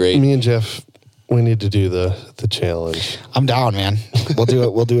 It'd be great. Me and Jeff, we need to do the challenge. I'm down, man. We'll do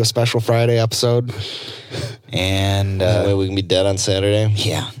it. We'll do a special Friday episode, and That way we can be dead on Saturday.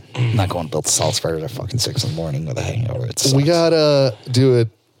 yeah, I'm not going to build salt fires at fucking 6 in the morning with a hangover. It sucks. We gotta do it.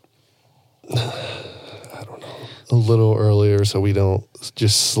 I don't know, a little earlier so we don't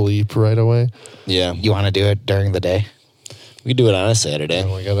just sleep right away. Yeah, You want to do it during the day? we could do it on a Saturday.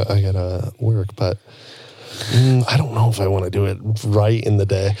 I gotta work, but I don't know if I want to do it right in the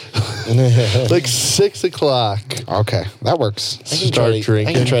day. Like 6 o'clock. Okay, that works. I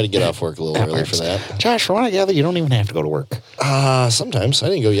can try to get off work a little That early works. for that. Josh, from what I gather, you don't even have to go to work. Sometimes. I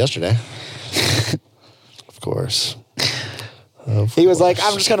didn't go yesterday. Of course. He was like,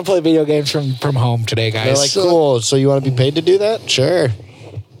 I'm just going to play video games from home today, guys. They're like, cool. So you want to be paid to do that? Sure.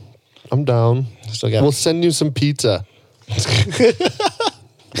 I'm down. Still got We'll send you some pizza.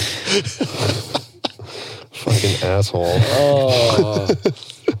 Fucking asshole.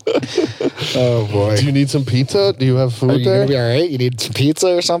 Oh, boy. Do you need some pizza? Do you have Are food you there? going to be all right? You need some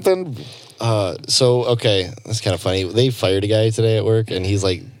pizza or something? Okay, that's kind of funny. They fired a guy today at work, and he's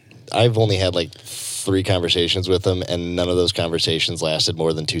like, I've only had like 3 conversations with him, and none of those conversations lasted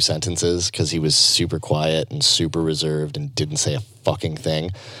more than 2 sentences because he was super quiet and super reserved and didn't say a fucking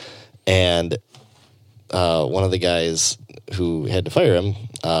thing. And one of the guys who had to fire him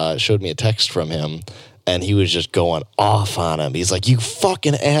showed me a text from him, and he was just going off on him. He's like, you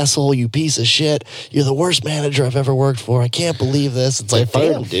fucking asshole, you piece of shit. You're the worst manager I've ever worked for. I can't believe this. It's like,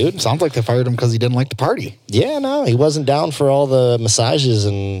 damn, dude. Sounds like they fired him because he didn't like the party. Yeah, no, he wasn't down for all the massages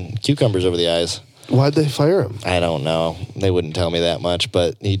and cucumbers over the eyes. Why'd they fire him? I don't know. They wouldn't tell me that much,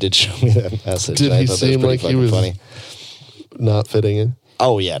 but he did show me that message. Did and I he thought that was seem pretty like he fucking was funny? Not fitting in?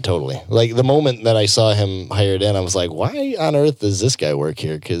 Oh, yeah, totally. Like, the moment that I saw him hired in, I was like, why on earth does this guy work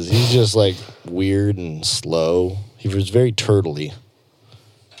here? Because he's just, like, weird and slow. He was very turtley.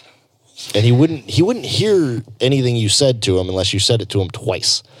 And he wouldn't hear anything you said to him unless you said it to him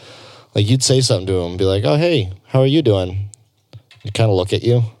twice. Like, you'd say something to him and be like, oh, hey, how are you doing? He'd kind of look at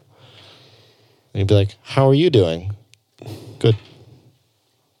you. And he'd be like, how are you doing? Good.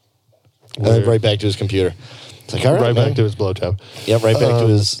 And then right back to his computer. It's like, all right, Right man. back to his blowjob. Yep, right back to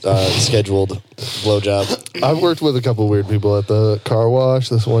his scheduled blowjob. I've worked with a couple weird people at the car wash.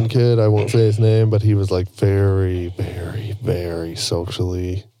 This one kid, I won't say his name, but he was like very, very, very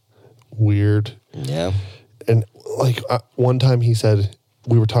socially weird. Yeah. And like one time he said,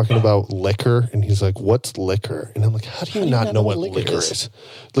 we were talking about liquor, and he's like, what's liquor? And I'm like, how do you not know what liquor is?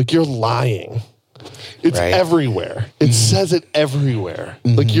 Like, you're lying. It's Right. everywhere. It says it everywhere.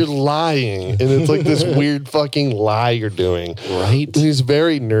 Like, you're lying, and it's like this weird fucking lie you're doing. Right. And he's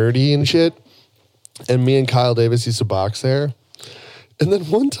very nerdy and shit. And me and Kyle Davis used to box there. And then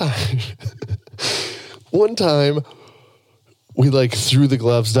one time, we like threw the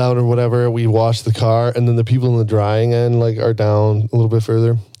gloves down or whatever. We washed the car, and then the people in the drying end like are down a little bit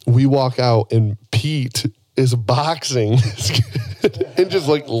further. We walk out, and Pete is boxing this kid and just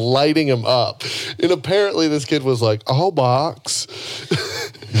like lighting him up. And apparently, this kid was like, "I'll box."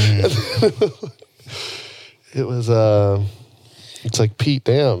 It was it's like, Pete,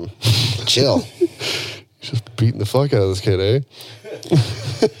 damn, Chill. just beating the fuck out of this kid, eh?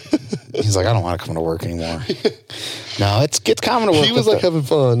 He's like, I don't want to come to work anymore. No, it's common to work. He was with like having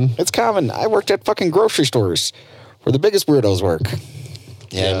fun. it's common. I worked at fucking grocery stores where the biggest weirdos work.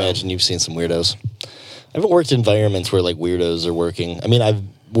 Yeah, I imagine you've seen some weirdos. I haven't worked in environments where like weirdos are working. I mean, I've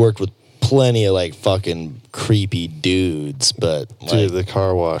worked with plenty of like fucking creepy dudes, but like, Dude, the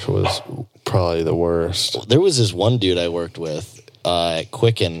car wash was probably the worst. there was this one dude I worked with at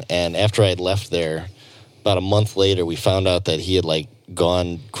Quicken, and after I had left there, about a month later, we found out that he had like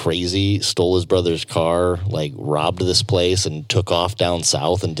gone crazy, stole his brother's car, like robbed this place, and took off down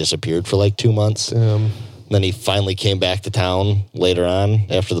south and disappeared for like 2 months. Then he finally came back to town later on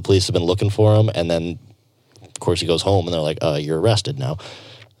after the police had been looking for him, and then of course he goes home and they're like, you're arrested now.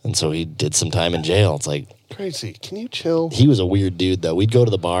 And so he did some time in jail. It's like, Crazy. Can you chill? he was a weird dude though. We'd go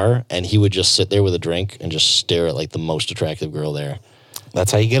to the bar and he would just sit there with a drink and just stare at like the most attractive girl there.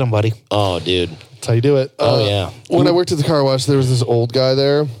 That's how you get them, buddy. Oh, dude. That's how you do it. Oh, yeah. When I worked at the car wash, there was this old guy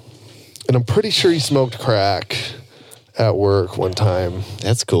there, and I'm pretty sure he smoked crack at work one time.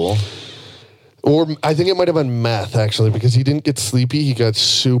 That's cool. Or I think it might have been meth, actually, because he didn't get sleepy. He got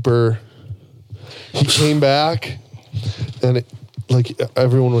super... He came back, and like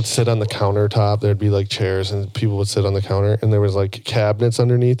everyone would sit on the countertop. There'd be like chairs and people would sit on the counter, and there was like cabinets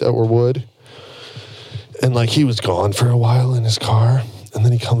underneath that were wood. And like he was gone for a while in his car, and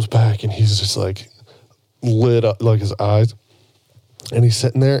then he comes back and he's just like lit up, like his eyes. And he's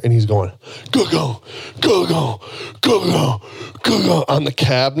sitting there and he's going, go, go, go, go, go, go, go, go on the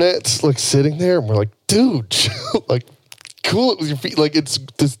cabinets, like sitting there. And we're like, dude, chill, like cool it with your feet. Like it's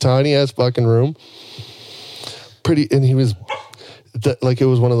this tiny ass fucking room. Pretty, and he was like, it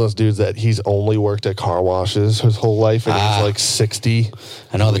was one of those dudes that he's only worked at car washes his whole life, and he's like 60.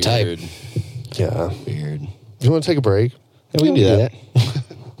 I know the type. Yeah. Weird. You want to take a break? Yeah, we can do that.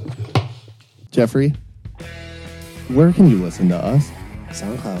 Jeffrey, where can you listen to us?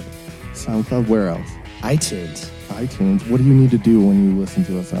 SoundCloud, SoundCloud, where else? iTunes. iTunes. What do you need to do when you listen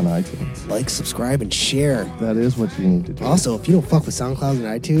to us on iTunes? Like, subscribe, and share. That is what you need to do. Also, if you don't fuck with SoundCloud and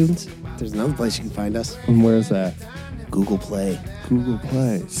iTunes, there's another place you can find us. And where's that? Google Play. Google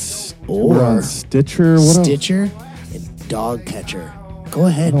Play. Or we're on Stitcher. What else? Stitcher and Dog Catcher. Go I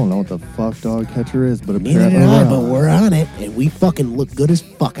ahead. don't know what the fuck Dog Catcher is, but Neither apparently did I, we're but on. we're on it, and we fucking look good as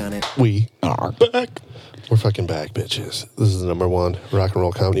fuck on it. We are back. We're fucking back, bitches. This is the number one rock and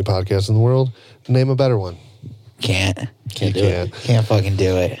roll comedy podcast in the world. Name a better one. Can't You do can't. it. Can't fucking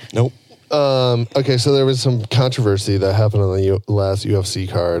do it. Nope. Okay, so there was some controversy that happened on the last UFC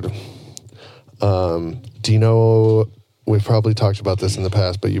card. Do you know, we've probably talked about this in the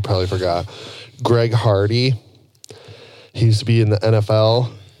past, but you probably forgot. Greg Hardy, he used to be in the NFL,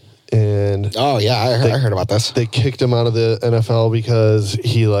 and Oh yeah, I heard about this. they kicked him out of the NFL because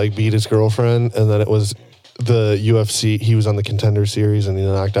he like beat his girlfriend, and then it was the UFC. He was on the Contender Series, and he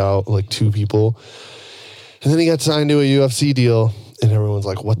knocked out like 2 people. And then he got signed to a UFC deal, and everyone's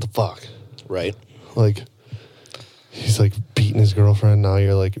like, what the fuck? Right. Like, he's like beating his girlfriend. Now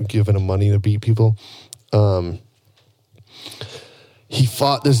you're like giving him money to beat people. He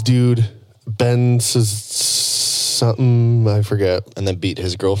fought this dude, Ben something, I forget. And then beat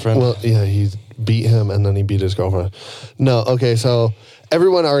his girlfriend. Well, yeah, he beat him and then he beat his girlfriend. No, okay, so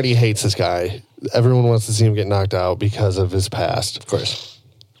everyone already hates this guy. Everyone wants to see him get knocked out because of his past. of course.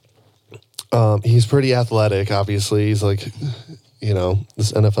 He's pretty athletic, obviously. He's like, you know,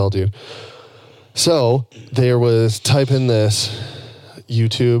 this NFL dude. So there was, type in this,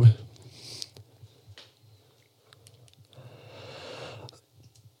 YouTube.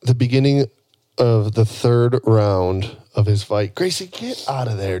 The beginning of the 3rd round of his fight. Gracie, get out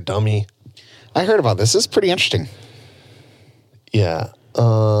of there, dummy. I heard about this. This is pretty interesting. Yeah.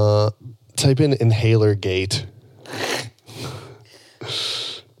 Type in inhaler gate.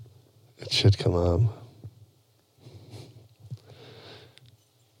 It should come up.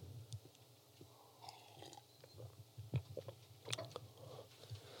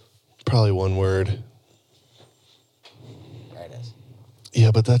 Probably one word. There it is.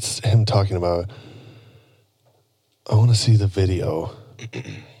 Yeah, but that's him talking about. I want to see the video.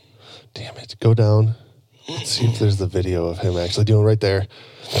 Damn it. Go down. Let's see if there's the video of him actually doing it right there.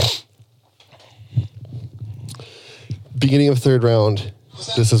 Beginning of 3rd round.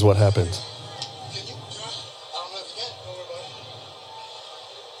 This is what happens.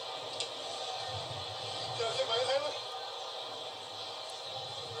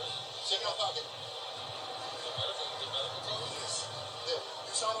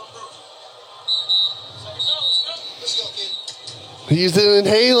 He used an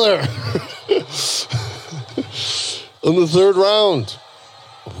inhaler on the 3rd round.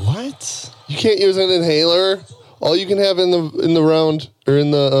 What? You can't use an inhaler. All you can have in the round or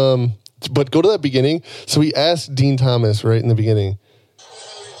in the but go to that beginning. So he asked Dean Thomas right in the beginning,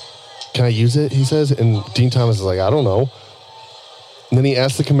 "Can I use it?" He says, and Dean Thomas is like, "I don't know." And then he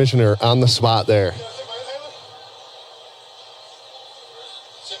asked the commissioner on the spot there.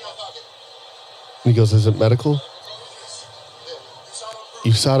 And he goes, "Is it medical?"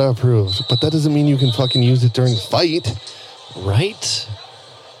 USADA approved, but that doesn't mean you can fucking use it during the fight. Right?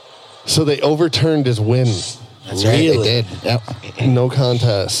 So they overturned his win. That's right. They did. Yep. No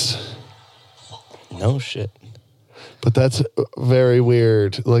contest. No shit. But that's very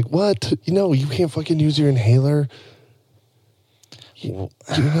weird. Like, what? You know, you can't fucking use your inhaler. You're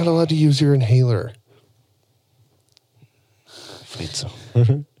not allowed to use your inhaler. Wait, so.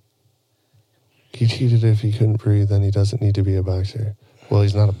 He cheated if he couldn't breathe, then he doesn't need to be a boxer. Well,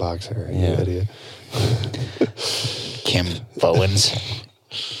 he's not a boxer. You Yeah. idiot. Kim Bowens.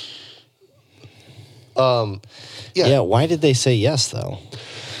 Yeah, why did they say yes, though?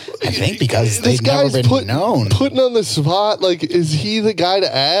 I think because This they've never guy's been known. Putting on the spot, like, is he the guy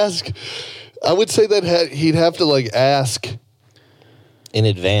to ask? I would say that he'd have to, like, ask In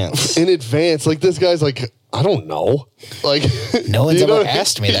advance. in advance. Like, this guy's like, I don't know. Like, No one's you know ever what I mean?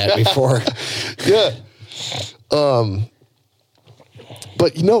 asked me that before. Yeah.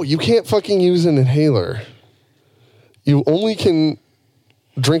 But you can't fucking use an inhaler. You only can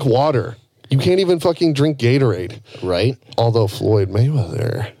drink water. You can't even fucking drink Gatorade. Right? Although Floyd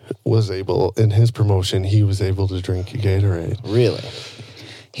Mayweather was able, in his promotion, he was able to drink Gatorade. Really?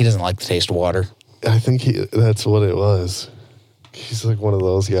 He doesn't like the taste of water. I think that's what it was. He's like one of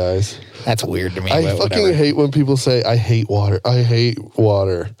those guys. That's weird to me. I but fucking whatever. hate when people say, I hate water. I hate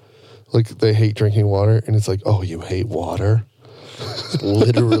water. Like, they hate drinking water. And it's like, oh, you hate water?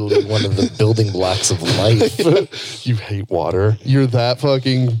 Literally one of the building blocks of life. You hate water. You're that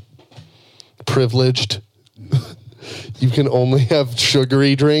fucking privileged. You can only have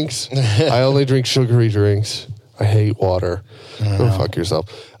sugary drinks. I only drink sugary drinks. I hate water. Go fuck yourself.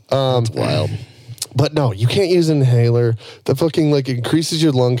 That's wild. But no, you can't use an inhaler. That fucking like increases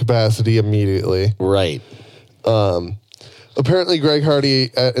your lung capacity immediately. Right. Apparently, Greg Hardy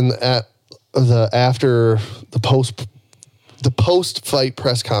after the post fight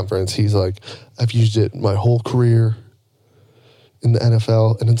press conference, he's like, I've used it my whole career in the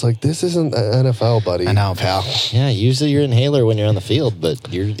NFL, and it's like, this isn't the NFL, buddy. I know, pal. Yeah, use your inhaler when you're on the field,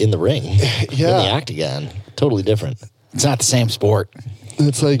 but you're in the ring. Yeah. In the octagon. Totally different. It's not the same sport.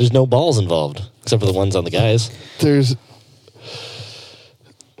 It's like There's no balls involved, except for the ones on the guys.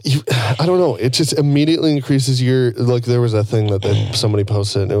 I don't know. It just immediately increases your, like, there was a thing that somebody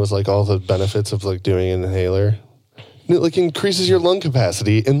posted, and it was like all the benefits of like doing an inhaler. And it like increases your lung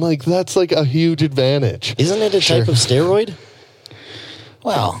capacity, and like that's like a huge advantage. Isn't it a type of steroid?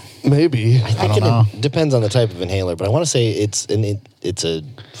 Well, Maybe. I think don't know. it depends on the type of inhaler, but I want to say it's a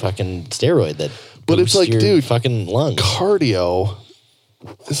fucking steroid that But it's boosts like, your dude, fucking lungs. Cardio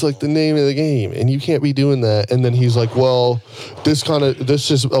is like the name of the game, and you can't be doing that. And then he's like, well, this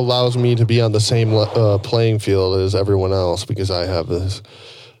just allows me to be on the same playing field as everyone else because I have this.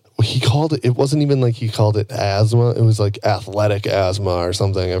 He called it wasn't even like he called it asthma. It was like athletic asthma or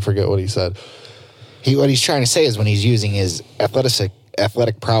something. I forget what he said. what he's trying to say is when he's using his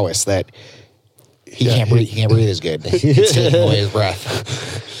athletic prowess that he can't breathe as good. It's taking away his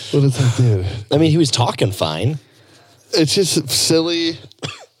breath. But it's like, dude, I mean, he was talking fine. it's just silly.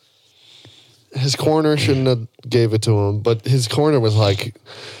 His corner shouldn't have gave it to him, but his corner was like,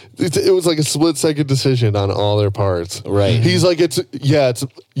 it was like a split-second decision on all their parts. Right. He's like, it's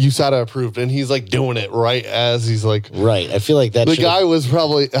USADA approved, and he's like doing it right as he's like. Right. I feel like that The should've- guy was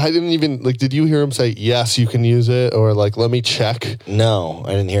probably, I didn't even, like, did you hear him say, yes, you can use it? Or like, let me check. No,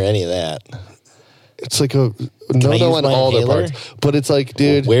 I didn't hear any of that. It's like a, I no use on my all their inhaler? parts. But it's like,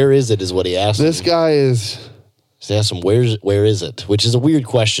 dude, Where is it is what he asked this him. guy is, He asked him, where is it? Which is a weird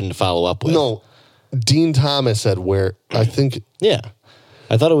question to follow up with. no, Dean Thomas said where, I think, Yeah.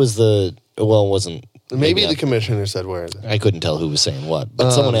 I thought it was it wasn't. maybe the I- commissioner said where is it? I couldn't tell who was saying what.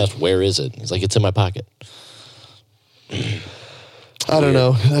 But someone asked, where is it? He's like, it's in my pocket. I don't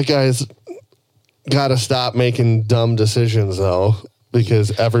know. That guy's got to stop making dumb decisions, though,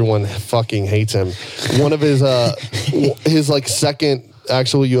 because everyone fucking hates him. One of his like second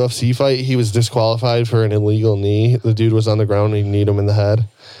actual UFC fight, he was disqualified for an illegal knee. The dude was on the ground and he kneed him in the head.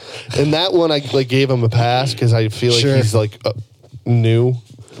 And that one, I like gave him a pass because I feel like he's like new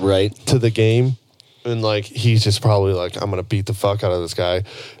Right. to the game. And like, he's just probably like, I'm going to beat the fuck out of this guy.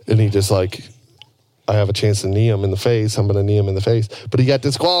 And he just like, I have a chance to knee him in the face. I'm going to knee him in the face. But he got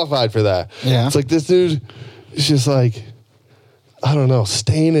disqualified for that. Yeah. It's like this dude is just like, I don't know,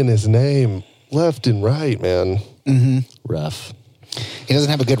 staining his name left and right, man. Rough. He doesn't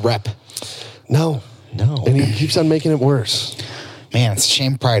have a good rep. No. No. And he keeps on making it worse. Man, it's a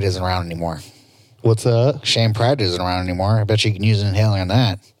shame Pride isn't around anymore. What's that? Shame Pride isn't around anymore. I bet you can use an inhaler on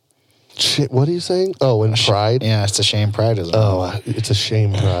that. Shit, what are you saying? Oh, in Pride? Yeah, it's a shame Pride isn't around. Oh, it's a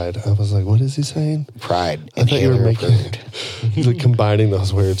shame Pride. I was like, what is he saying? Pride. I thought you were Inhaler making approved. like combining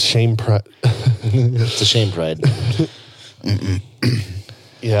those words. Shame Pride. It's a shame, Pride.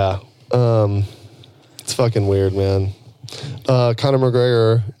 Yeah. It's fucking weird, man. Conor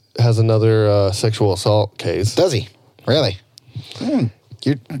McGregor has another sexual assault case. Does he? Really?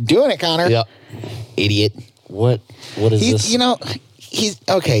 You're doing it, Connor. Yeah. Idiot. What is this? He's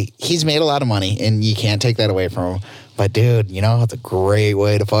okay. He's made a lot of money, and you can't take that away from him. But dude, it's a great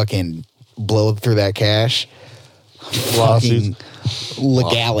way to fucking blow through that cash. Lawsuits. Fucking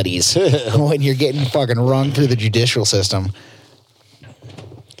legalities when you're getting fucking rung through the judicial system.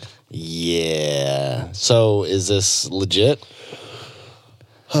 Yeah. So is this legit?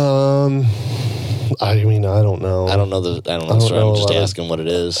 I mean, I don't know. I don't know the don't story. know I'm a just lot of- asking what it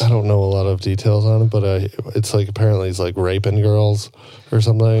is. I don't know a lot of details on it, but it's like apparently he's like raping girls or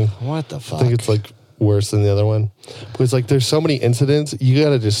something. What the fuck? I think it's like worse than the other one. Because like there's so many incidents, you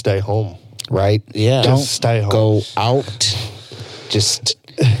gotta just stay home. Right? Yeah. Don't Just stay home. go out. Just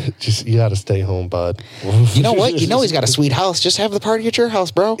You gotta stay home, bud. you know what? You know he's got a sweet house. Just have the party at your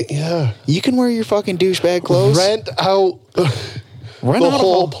house, bro. Yeah. You can wear your fucking douchebag clothes. Rent out Run the out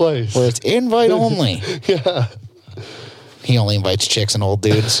whole of place. where it's invite only. Yeah. He only invites chicks and old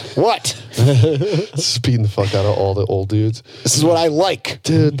dudes. What? Just beating the fuck out of all the old dudes. This is what I like.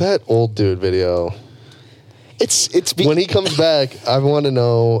 Dude, that old dude video. When he comes back, I want to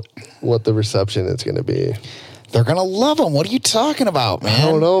know what the reception is going to be. They're gonna love him. What are you talking about, man? I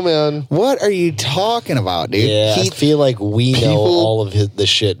don't know, man. What are you talking about, dude? Yeah, I feel like we know people- all of the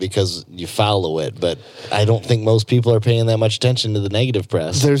shit because you follow it, but I don't think most people are paying that much attention to the negative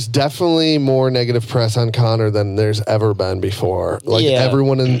press. There's definitely more negative press on Connor than there's ever been before. Like Yeah.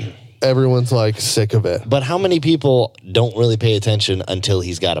 everyone's like sick of it. But how many people don't really pay attention until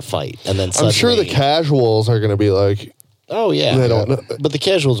he's got a fight, and then suddenly, I'm sure the casuals are going to be like, oh yeah, they don't know. But the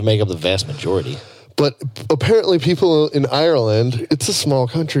casuals make up the vast majority. But apparently people in Ireland, it's a small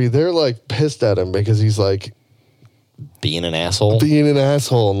country, they're like pissed at him because he's like Being an asshole. being an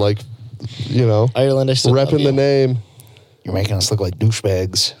asshole and like, you know, Ireland, I still love repping you. the name. You're making us look like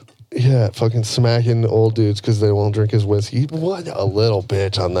douchebags. Yeah, fucking smacking old dudes because they won't drink his whiskey. What a little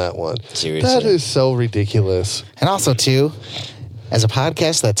bitch on that one. Seriously. That is so ridiculous. And also, too, as a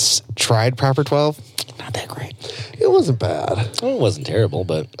podcast that's tried Proper 12, not that great. It wasn't bad. Well, it wasn't terrible,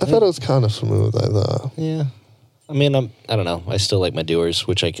 but I thought it was kind of smooth, I thought. yeah. I mean, I don't know. I still like my doers,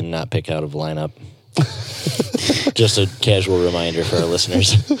 which I cannot pick out of lineup. Just a casual reminder for our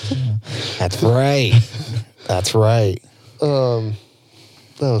listeners. That's right. That's right. That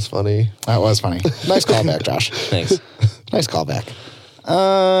was funny. That was funny. Nice callback, Josh. Thanks. Nice callback.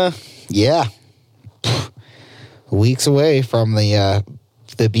 Yeah. Weeks away from the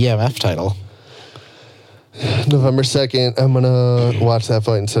BMF title. November 2nd, I'm going to watch that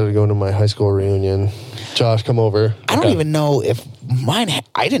fight instead of going to my high school reunion. Josh, come over. I don't even know if mine.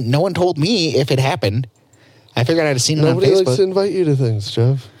 I didn't. No one told me if it happened. I figured I'd have seen it Nobody on likes to Facebook. invite you to things,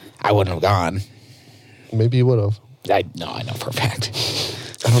 Jeff. I wouldn't have gone. Maybe you would have. I know for a fact.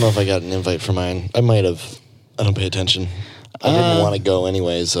 I don't know if I got an invite for mine. I might have. I don't pay attention. I didn't want to go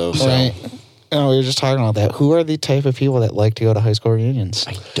anyway, so. Right. No, we were just talking about that. Who are the type of people that like to go to high school reunions?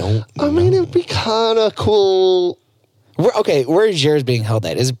 I don't I mean, it'd be kind of cool. Where is yours being held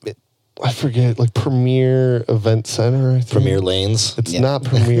at? Is it, I forget, like Premier Event Center, I think. Premier Lanes. It's not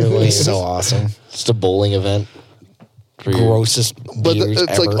Premier Lane. it's so awesome. It's a bowling event. For your- Grossest But beers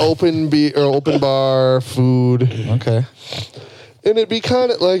it's ever. like open open bar, food. Okay. And it'd be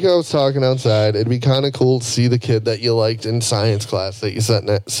kind of like I was talking outside. It'd be kind of cool to see the kid that you liked in science class that you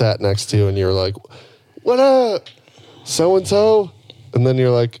sat next to, and you're like, "What up, so and so?" And then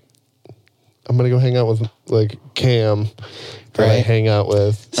you're like, "I'm gonna go hang out with like Cam, that I Right. hang out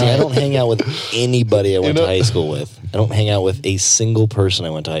with." See, I don't hang out with anybody I went know- to high school with. I don't hang out with a single person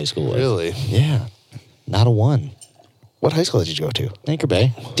I went to high school with. Really? Yeah. Not a one. What high school did you go to? Anchor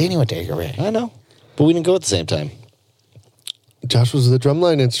Bay. Danny went to Anchor Bay. I know. But we didn't go at the same time. Josh was the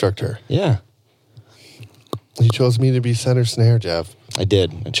drumline instructor. Yeah. He chose me to be center snare, Jeff, I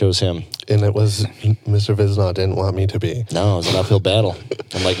did. I chose him. and it was Mr. Visnaw didn't want me to be No, it was an uphill battle.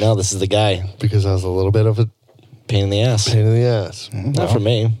 I'm like, no, this is the guy. because I was a little bit of a Pain in the ass. pain in the ass. Not for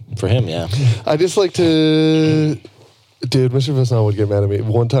me. For him, yeah. I just like to, dude. Mr. Visnaw would get mad at me.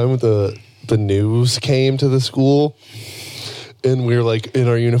 One time, the news came to the school, and we were like in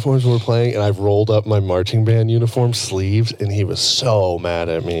our uniforms, we were playing, and I rolled up my marching band uniform sleeves, and he was so mad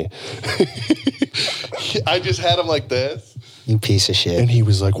at me. I just had him like this, You piece of shit. and he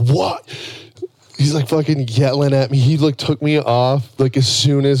was like, "What?" He's like fucking yelling at me. He like took me off like as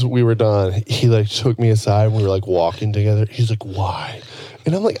soon as we were done. He like took me aside, and we were like walking together. He's like, "Why?"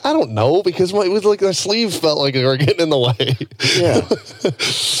 And I'm like, "I don't know," because it was like my sleeves felt like they were getting in the way. Yeah.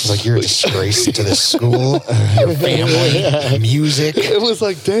 It's like you're a disgrace to the school, your family, music. It was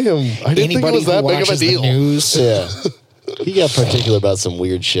like, damn, I didn't think it Anybody was that who big of a watches the deal. news. Yeah. He got particular about some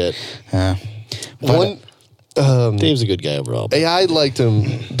weird shit. Yeah. One, Dave's a good guy overall. But I liked him.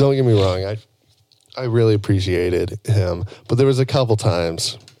 Don't get me wrong. I really appreciated him, but there was a couple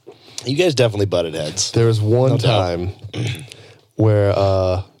times. you guys definitely butted heads. There was one No doubt. time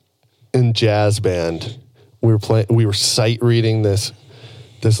where in jazz band we were sight reading this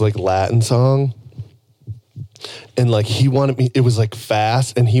like Latin song, and like he wanted me, it was like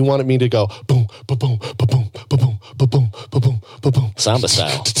fast, and he wanted me to go boom ba boom ba boom ba boom ba boom ba boom ba boom Samba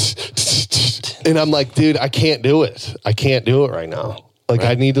style. and I'm like, dude, I can't do it right now. Like,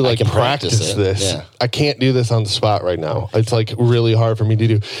 I need to, like, can practice it. this. Yeah. I can't do this on the spot right now. It's, like, really hard for me to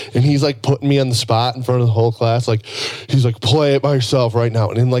do. And he's, like, putting me on the spot in front of the whole class. Like, he's like, play it by yourself right now.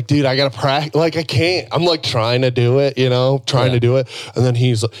 And I'm like, dude, I got to practice. Like, I can't. I'm, like, trying to do it, trying to do it. And then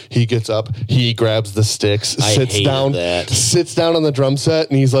he gets up. He grabs the sticks, sits down on the drum set,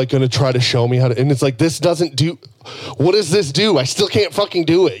 and he's, like, going to try to show me how to. And it's like, this doesn't do. What does this do? I still can't fucking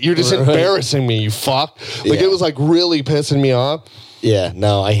do it. You're just embarrassing me, you fuck. Like, it was, like, really pissing me off. Yeah,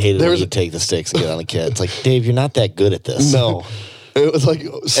 no, I hated when you take the sticks and get on the kid. It's like, Dave, you're not that good at this. No. It was like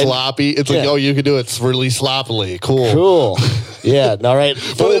sloppy. It's like, oh, you can do it. It's really sloppily. Cool. Yeah, all right.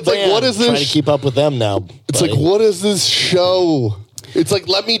 But it's like, what is this? Trying to keep up with them now. It's like, what is this show? It's like,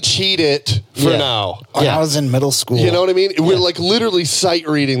 let me cheat it for now. When I was in middle school. You know what I mean? We're like literally sight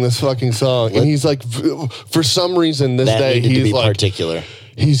reading this fucking song. And he's like, for some reason this day, he's like, particular.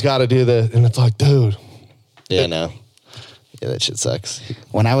 He's got to do that. And it's like, dude. Yeah, no. Yeah, that shit sucks.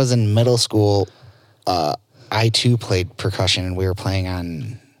 When I was in middle school, I too played percussion, and we were playing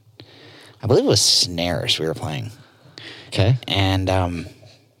on, I believe it was snares we were playing. Okay. And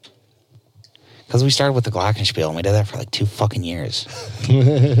because we started with the glockenspiel, and we did that for like 2 fucking years.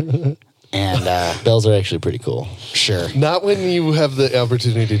 And bells are actually pretty cool. Sure. Not when you have the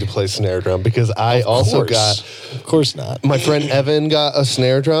opportunity to play snare drum, because I also got. Of course not. My friend Evan got a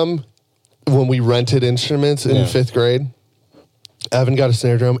snare drum when we rented instruments in 5th grade. Evan got a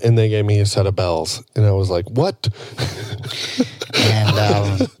snare drum, and they gave me a set of bells. And I was like, what?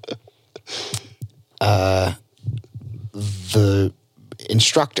 And the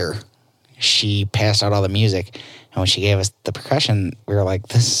instructor, she passed out all the music. And when she gave us the percussion, we were like,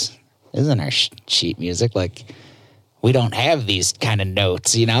 this isn't our sheet music. Like, we don't have these kind of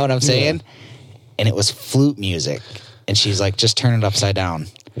notes. You know what I'm saying? Yeah. And it was flute music. And she's like, just turn it upside down.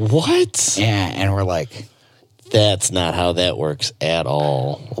 What? Yeah. And we're like, that's not how that works at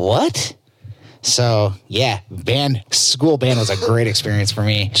all. What? So, yeah, school band was a great experience for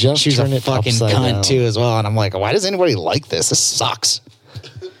me. Just she was turn a it fucking upside cunt, down. too, as well. And I'm like, why does anybody like this? This sucks.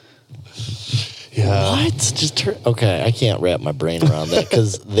 Yeah. What? Just turn. Okay, I can't wrap my brain around that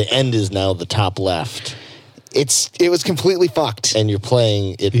because the end is now the top left. It was completely fucked. And you're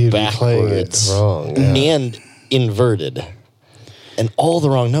playing it You'd be backwards. playing it wrong. Yeah. And inverted. And all the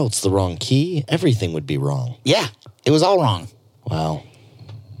wrong notes, the wrong key, everything would be wrong. Yeah, it was all wrong. Wow.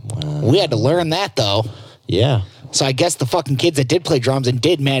 We had to learn that, though. Yeah. So I guess the fucking kids that did play drums and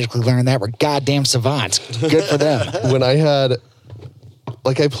did magically learn that were goddamn savants. Good for them. When I had,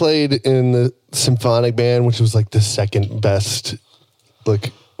 like, I played in the symphonic band, which was like the second best.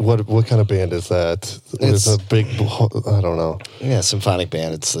 Like, what kind of band is that? It's a big, I don't know. Yeah, symphonic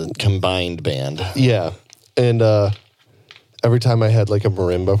band. It's a combined band. Yeah. And every time I had like a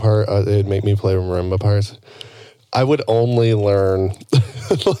marimba part, they'd make me play marimba parts. I would only learn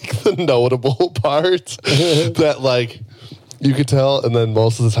like the notable parts that like you could tell, and then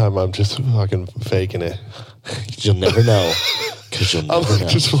most of the time I'm just fucking faking it. You'll never know. Because you'll never know.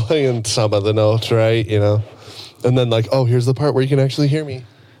 Just playing some of the notes, right? You know, and then like, oh, here's the part where you can actually hear me.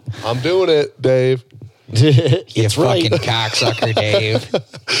 I'm doing it, Dave. You That's right. fucking cocksucker, Dave.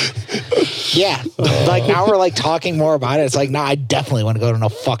 Yeah. Like, now we're, like, talking more about it. It's like, nah, I definitely want to go to no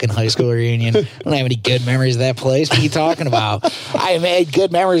fucking high school reunion. I don't have any good memories of that place. What are you talking about? I made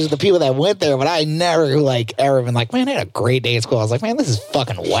good memories of the people that went there, but I never, like, ever been like, man, I had a great day at school. I was like, man, this is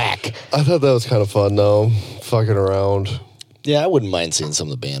fucking whack. I thought that was kind of fun, though, fucking around. Yeah, I wouldn't mind seeing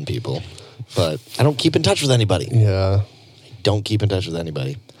some of the band people, but I don't keep in touch with anybody. Yeah. I don't keep in touch with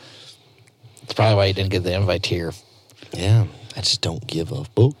anybody. That's probably why you didn't get the invite here. Yeah, I just don't give a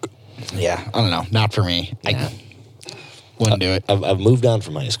fuck. Yeah, I don't know. Not for me. Yeah. I wouldn't do it. I've moved on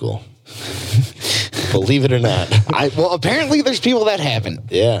from high school. Believe it or not. Well, apparently there's people that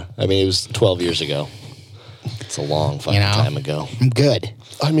haven't. Yeah, I mean, it was 12 years ago. It's a long fucking time ago. I'm good.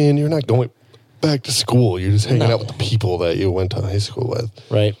 I mean, you're not going back to school. You're just hanging out with the people that you went to high school with.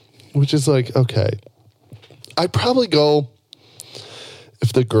 Right. Which is like, okay. I'd probably go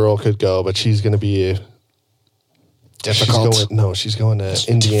if the girl could go, but she's going to be difficult. She's going to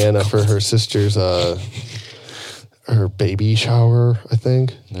Indiana for her sister's her baby shower, I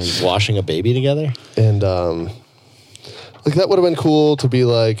think. They're washing a baby together? And like that would have been cool to be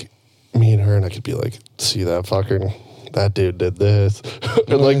like me and her, and I could be like, see that fucker, that dude did this.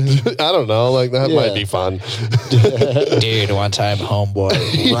 And like, I don't know, like that might be fun. Dude, one time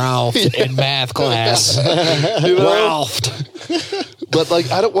homeboy Ralph in math class. Ralph. But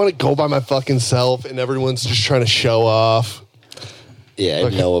like, I don't want to go by my fucking self and everyone's just trying to show off. Yeah, I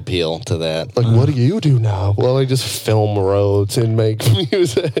have no appeal to that. Like, what do you do now? Well, I just film roads and make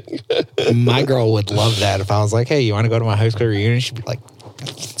music. My girl would love that if I was like, hey, you want to go to my high school reunion? She'd be like,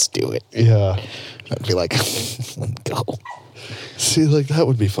 let's do it. Yeah. I'd be like, let's go. See, like, that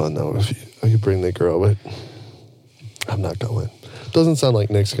would be fun, though, if I could bring the girl, but I'm not going. Doesn't sound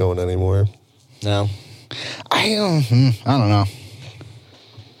like Nick's going anymore. No. I don't know.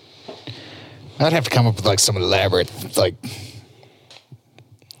 I'd have to come up with, like, some elaborate, like,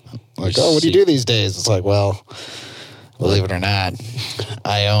 oh, what do you do these days? It's like, well, believe it or not,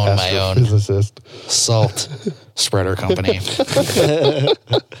 I own my own physicist salt spreader company.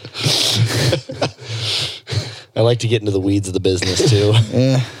 I like to get into the weeds of the business, too.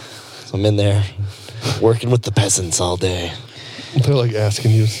 Yeah. So I'm in there working with the peasants all day. They're, like,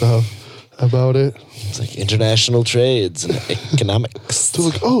 asking you stuff about it. It's like international trades and economics. They're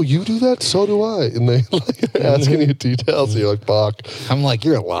like, oh, you do that? So do I. And they, like, are asking you details. And you're like, fuck. I'm like,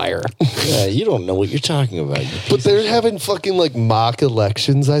 you're a liar. Yeah, you don't know what you're talking about. But they're having fucking, like, mock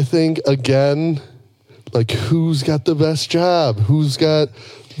elections, I think, again. Like, who's got the best job? Who's got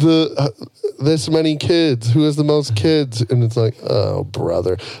the this many kids? Who has the most kids? And it's like, oh,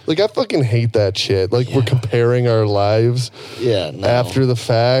 brother. Like, I fucking hate that shit. Like, we're comparing our lives after the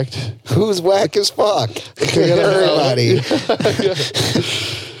fact. Who's whack as fuck? Everybody.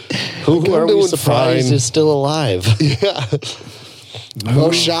 Who are we surprised fine. is still alive? Yeah.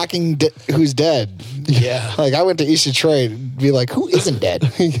 Most shocking, who's dead? Yeah. Like, I went to East Detroit and be like, who isn't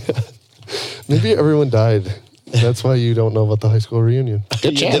dead? Maybe everyone died. That's why you don't know about the high school reunion.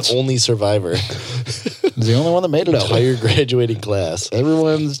 Good chance. The only survivor. He's the only one that made it out. Entire graduating class.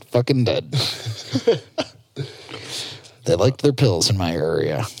 Everyone's fucking dead. They liked their pills in my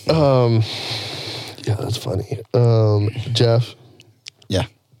area. Yeah, that's funny. Jeff. Yeah.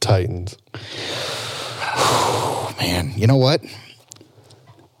 Titans. Man, you know what?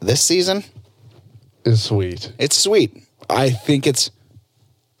 This season is sweet. It's sweet. I think it's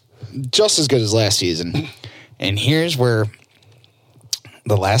just as good as last season. And here's where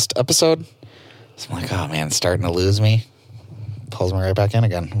the last episode, I'm like, oh man, it's starting to lose me. Pulls me right back in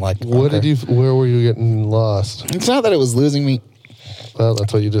again. I'm like, where were you getting lost? It's not that it was losing me. Well,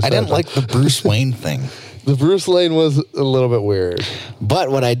 that's what you just said. I didn't like the Bruce Wayne thing. The Bruce Wayne was a little bit weird. But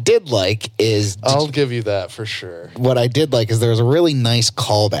what I did like is... I'll give you that for sure. What I did like is there was a really nice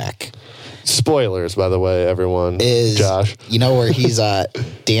callback. Spoilers, by the way, everyone. Is Josh. You know where he's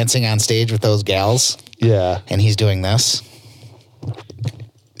dancing on stage with those gals? Yeah. And he's doing this?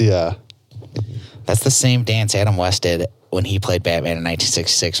 Yeah. That's the same dance Adam West did when he played Batman in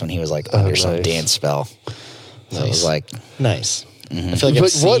 1966 when he was like under some dance spell. So it was like... Nice. Mm-hmm. I feel like I've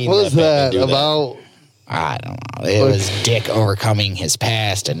seen what was that about? I don't know. It was Dick overcoming his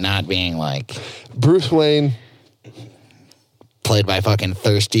past and not being like... Bruce Wayne. Played by fucking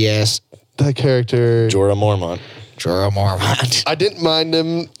thirsty ass... That character. Jorah Mormont. I didn't mind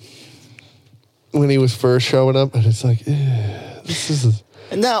him when he was first showing up, and it's like, this is...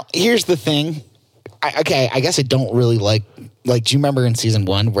 Now, here's the thing. I guess I don't really like... Like, do you remember in season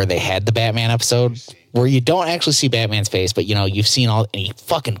 1 where they had the Batman episode where you don't actually see Batman's face, but, you know, you've seen all... And he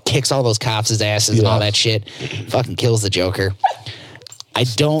fucking kicks all those cops' asses and all that shit. Fucking kills the Joker. I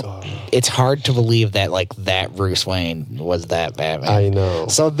don't... It's hard to believe that, like, that Bruce Wayne was that Batman. I know.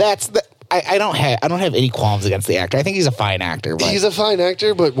 So that's the... I don't have any qualms against the actor. I think he's a fine actor. But he's a fine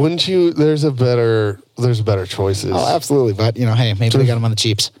actor, but wouldn't you... There's better choices. Oh, absolutely. But, you know, hey, maybe they got him on the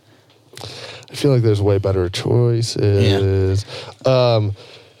cheaps. I feel like there's way better choices. Yeah.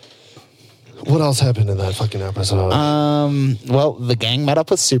 What else happened in that fucking episode? Well, the gang met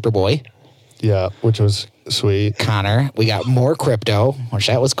up with Superboy. Yeah, which was sweet. Connor. We got more crypto, which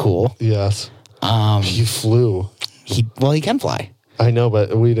that was cool. Yes. He flew. He can fly. I know,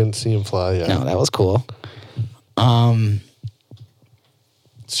 but we didn't see him fly yet. No, that was cool.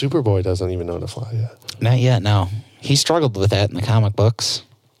 Superboy doesn't even know to fly yet. Not yet, no. He struggled with that in the comic books.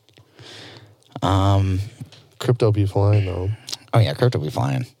 Crypto be flying, though. Oh, yeah, Crypto be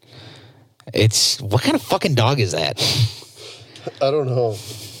flying. What kind of fucking dog is that? I don't know.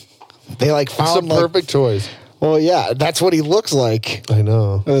 They, like, found... It's a perfect choice. Well, yeah, that's what he looks like. I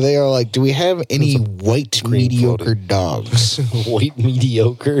know. They are like, do we have any white mediocre dogs? White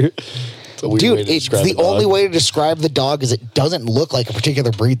mediocre? Dude, it's the only way to describe the dog is it doesn't look like a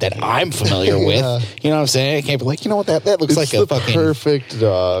particular breed that I'm familiar with. You know what I'm saying? I can't be like, you know what, that looks like a fucking... perfect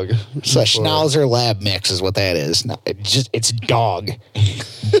dog. It's a Schnauzer Lab mix is what that is. No, it's dog.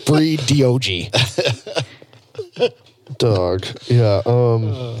 Breed DOG. Dog. Yeah.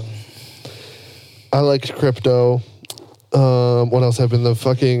 I liked Crypto. What else happened? The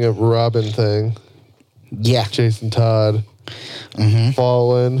fucking Robin thing. Yeah. Jason Todd.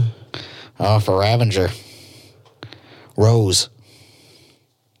 Fallen. Oh, for Ravenger. Rose.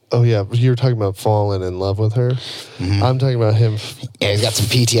 Oh, yeah. You were talking about Fallen in love with her. I'm talking about him. Yeah, he's got some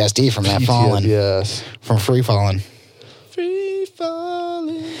PTSD from that PTSD, Fallen. Yes. From Free Fallen. Free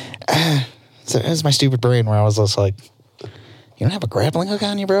falling. So it was my stupid brain where I was just like, you don't have a grappling hook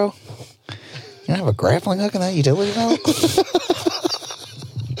on you, bro? You don't have a grappling hook in that utility belt?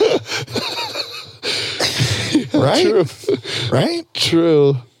 Right? True. Right?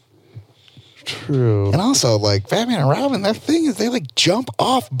 True. And also, like, Batman and Robin, their thing is they, like, jump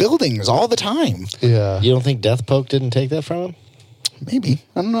off buildings all the time. Yeah. You don't think Deathpoke didn't take that from him? Maybe.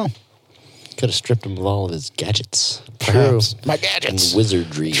 I don't know. Could have stripped him of all of his gadgets Perhaps. My and gadgets.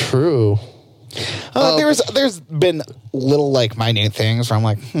 wizardry. True. There's been little, like, minute things where I'm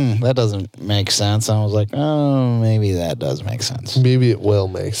like, that doesn't make sense. And I was like, oh, maybe that does make sense. Maybe it will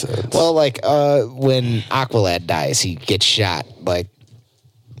make sense. Well, like, when Aqualad dies, he gets shot. Like,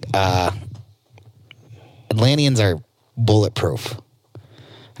 Atlanteans are bulletproof.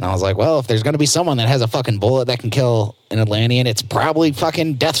 And I was like, well, if there's going to be someone that has a fucking bullet that can kill an Atlantean, it's probably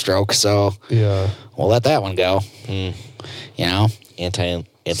fucking Deathstroke. So yeah. we'll let that one go. You know?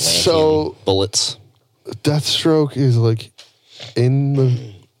 Anti-Atlantean bullets. Deathstroke is like in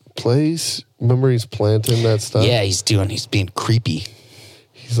the place. Remember, he's planting that stuff. Yeah, he's being creepy.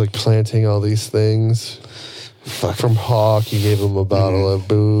 He's like planting all these things. Fuck. From Hawk, he gave him a bottle of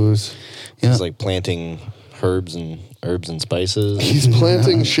booze. Yeah. He's like planting herbs and spices. He's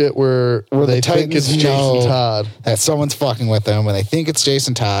planting shit where the they think Titans it's know Jason Todd. that someone's fucking with them, and they think it's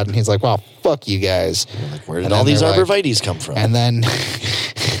Jason Todd, and he's like, "Well, fuck you guys." Like, where did And all then these they're like- arborvitaes come from? And then,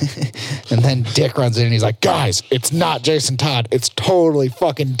 and then Dick runs in and he's like, "Guys, it's not Jason Todd. It's totally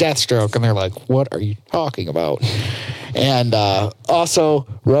fucking Deathstroke." And they're like, "What are you talking about?" And also,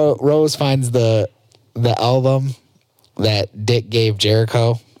 Rose finds the album that Dick gave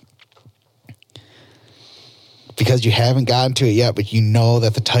Jericho. Because you haven't gotten to it yet, but you know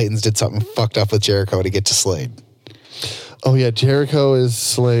that the Titans did something fucked up with Jericho to get to Slade. Oh, yeah. Jericho is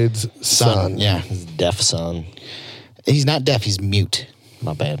Slade's son. Yeah. His deaf son. He's not deaf, he's mute.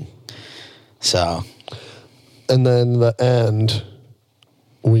 My bad. So. And then the end,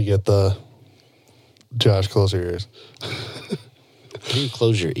 we get the Josh, close your ears. How do you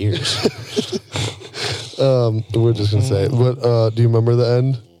close your ears? We're just going to say it. But do you remember the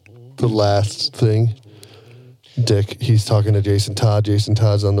end? The last thing? Dick, he's talking to Jason Todd. Jason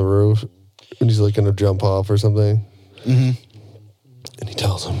Todd's on the roof, and he's like going to jump off or something. And he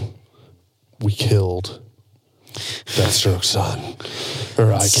tells him, "We killed Deathstroke's son."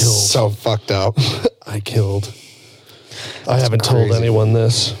 Or I killed. So fucked up. I killed. I haven't told crazy. anyone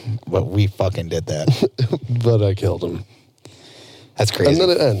this, But we fucking did that. but I killed him. That's crazy. And then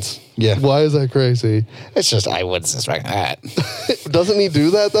it ends. Yeah. Why is that crazy? It's just, I wouldn't suspect that. Doesn't he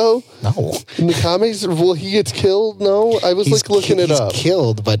do that, though? No. In the comics, well, he gets killed? No? I was like looking it up. He's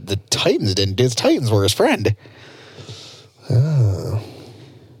killed, but the Titans didn't. His Titans were his friend.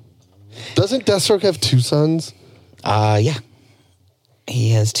 Doesn't Deathstroke have two sons? Yeah.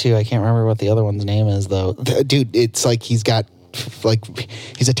 He has two. I can't remember what the other one's name is, though. Dude, it's like he's got, like,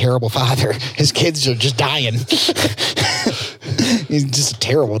 he's a terrible father. His kids are just dying. He's just a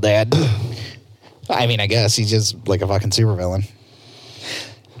terrible dad. I mean, I guess he's just like a fucking supervillain.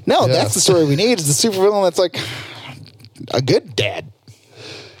 No, Yeah. that's the story we need, is the supervillain that's like a good dad.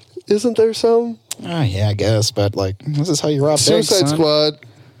 Isn't there some? Oh, yeah, I guess, but like, this is how you rob banks, Suicide son. Squad.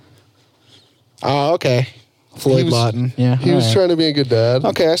 Oh, okay. Floyd He was- Lawton. Yeah. He was all right. trying to be a good dad.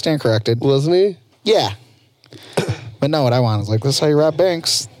 Okay, I stand corrected. Wasn't he? Yeah. But no, what I want is like, this is how you rob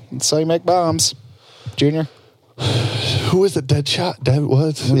banks. This is how you make bombs. Junior? Who was it? Deadshot? Dead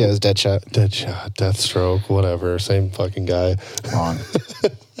what? Yeah, it was Deadshot. Deadshot, Deathstroke, whatever. Same fucking guy. Wrong.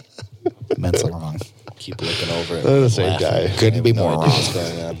 Immensely wrong. Keep looking over it. They're the same laughing. guy. I Couldn't have be no more idea wrong. what's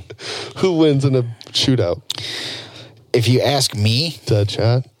going on. Who wins in a shootout? If you ask me,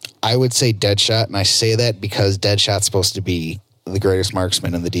 Deadshot? I would say Deadshot, and I say that because Deadshot's supposed to be the greatest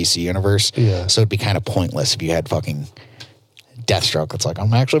marksman in the DC universe. Yeah. So it'd be kind of pointless if you had fucking Deathstroke that's like,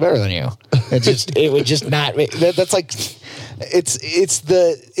 I'm actually better than you. It would just not. That's like,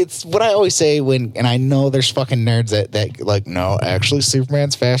 it's what I always say when, and I know there's fucking nerds that like, no, actually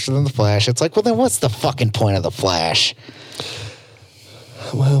Superman's faster than the Flash. It's like, well, then what's the fucking point of the Flash?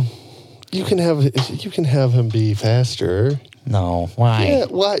 Well, you can have him be faster. No, why? Yeah,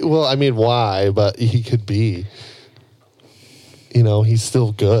 why? Well, I mean, why? But he could be. You know, he's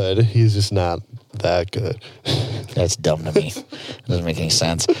still good. He's just not that good. That's dumb to me. It doesn't make any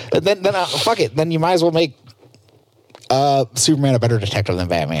sense. And then fuck it. Then you might as well make Superman a better detective than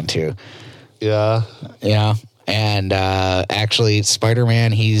Batman too. Yeah. Yeah. And actually,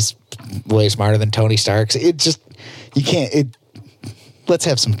 Spider-Man, he's way smarter than Tony Stark. It just, you can't. Let's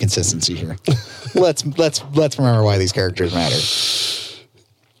have some consistency here. let's remember why these characters matter.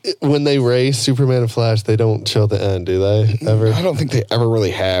 When they race Superman and Flash, they don't show the end, do they? Ever? I don't think they ever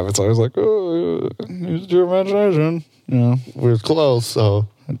really have. It's always like, oh, use your imagination. You know, We're close, so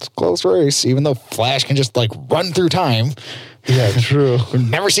it's a close race. Even though Flash can just like run through time. yeah, true. We've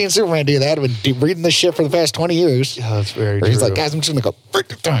never seen Superman do that. I've been reading this shit for the past 20 years. Yeah, that's very Where true. he's like, guys, I'm just gonna go right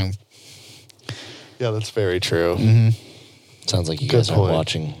through time. Yeah, that's very true. Sounds like you Good guys aren't point.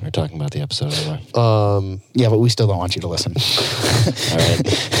 watching or talking about the episode anymore. Yeah, but we still don't want you to listen. All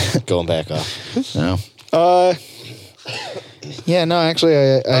right. Going back off. No. Yeah, no, actually,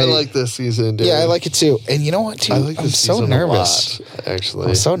 I like this season, dude. Yeah, I like it too. And you know what, too? I like I'm this so season nervous. a lot, actually.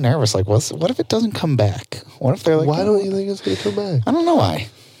 I'm so nervous. Like, what if it doesn't come back? What if they're like, Why don't you think it's going to come back? I don't know why.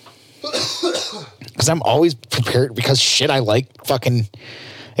 Because I'm always prepared. Because shit I like, fucking,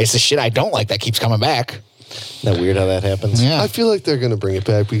 it's the shit I don't like that keeps coming back. Isn't that weird how that happens? Yeah, I feel like they're going to bring it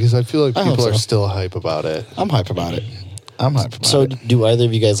back because I feel like I hope people are so. still hype about it. I'm hype about it. So, do either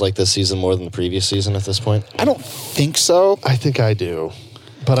of you guys like this season more than the previous season at this point? I don't think so. I think I do.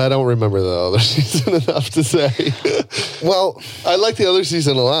 But I don't remember the other season enough to say. Well, I like the other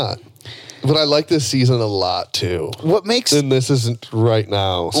season a lot. But I like this season a lot, too. what makes And this isn't right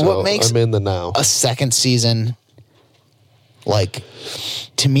now, so What makes I'm in the now. a second season, like,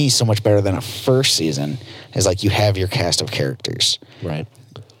 to me, so much better than a first season is like you have your cast of characters. Right.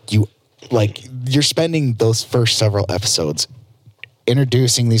 You're spending those first several episodes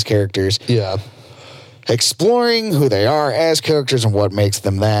introducing these characters, Yeah. exploring who they are as characters and what makes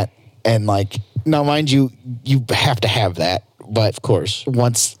them that. And like, now mind you, you have to have that. But Of course.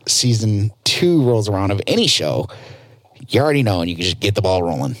 once season 2 rolls around of any show, you already know and you can just get the ball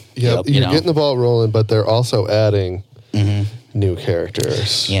rolling. Yep. You You're know? getting the ball rolling, but they're also adding new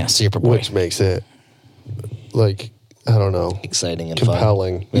characters. Yeah, Superboy. Which makes it, like, I don't know, Exciting and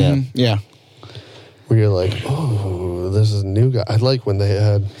compelling. fun. Yeah. Yeah. Where you're like, oh, this is a new guy. I like when they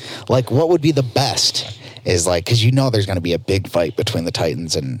had. Like, what would be the best is like, because you know there's going to be a big fight between the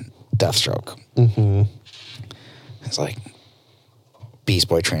Titans and Deathstroke. Mm-hmm. It's like Beast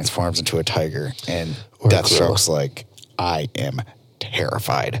Boy transforms into a tiger, and Or a Deathstroke's like, I am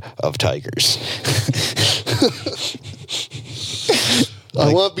terrified of tigers.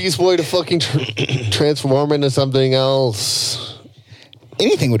 I want Beast Boy to fucking transform into something else.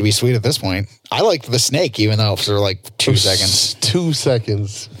 Anything would be sweet at this point. I liked the snake, even though for like 2 seconds. 2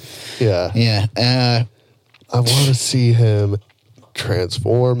 seconds. Yeah. Yeah. I want to see him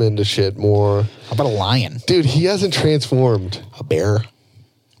transform into shit more. How about a lion? Dude, he hasn't transformed. A bear?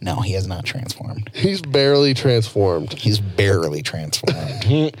 No, he has not transformed. He's barely transformed, He's barely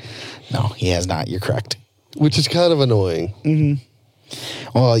transformed. No, he has not. You're correct. which is kind of annoying.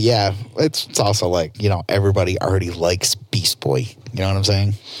 Well, yeah, it's also like, you know, everybody already likes Beast Boy. You know what I'm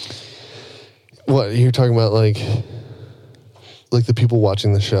saying? What, you're talking about like the people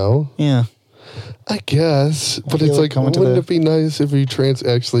watching the show? Yeah. I guess, but feel it's like like, coming to wouldn't the- it be nice if he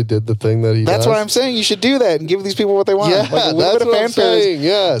actually did the thing that he That's does? what I'm saying. You should do that and give these people what they want. Yeah, Like a little that's bit of what I'm fanfare is- saying,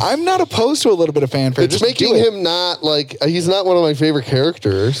 yes. I'm not opposed to a little bit of fanfare. It's Just making do it. him not like, he's not one of my favorite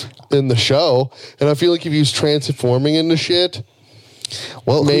characters in the show. And I feel like if he was transforming into shit,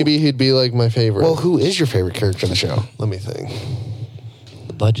 Well, maybe he'd be like my favorite. Well, who is your favorite character in the show? Let me think.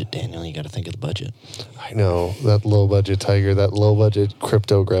 The budget, Daniel. You got to think of the budget. I know, that low budget tiger, that low budget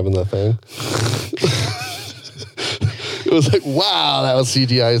crypto grabbing the thing. It was like, wow, that was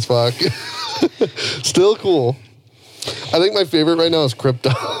CGI as fuck. Still cool. I think my favorite right now is crypto.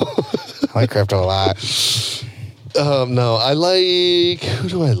 I like Crypto a lot. No, I like, who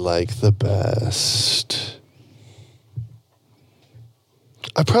do I like the best?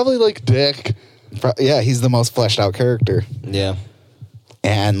 I probably like Dick. Yeah, he's the most fleshed out character. Yeah.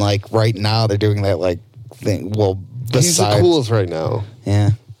 And like right now they're doing that like thing. Well, besides, He's the coolest right now.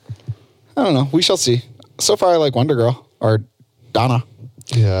 Yeah. I don't know. We shall see. So far I like Wonder Girl or Donna.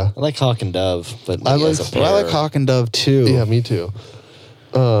 Yeah. I like Hawk and Dove, but I as like- a Well, I like pair- Hawk and Dove too. Yeah, me too.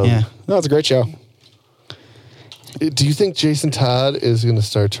 Yeah. No, it's a great show. Do you think Jason Todd is going to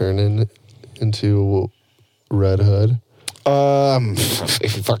start turning into Red Hood?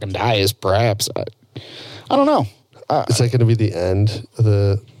 If he fucking dies, perhaps. I don't know. Is that going to be the end of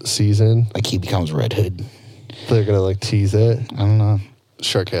the season? Like he becomes Red Hood. They're going to like tease it? I don't know.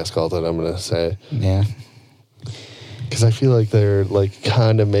 SharkCast called it, I'm going to say. Yeah. Because I feel like they're like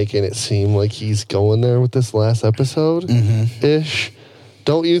kind of making it seem like he's going there with this last episode ish.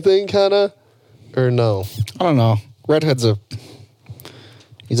 Don't you think, kind of? Or no? I don't know. Red Hood's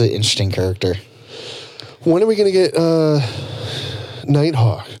he's an interesting character. When are we going to get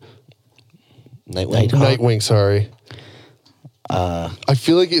Nighthawk? Nightwing. Nightwing, sorry. I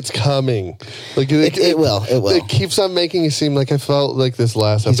feel like it's coming. Like It will. It keeps on making it seem like I felt like this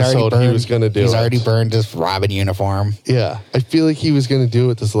last He's already episode burned, he was going to do it. He's already burned his Robin uniform. Yeah. I feel like he was going to do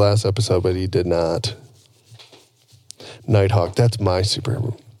it this last episode, but he did not. Nighthawk. That's my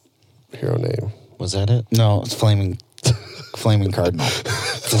superhero name. Was that it? No, it's Flaming Cardinal.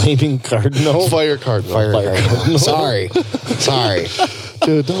 Flaming Cardinal? Fire Cardinal. Fire Cardinal. Sorry.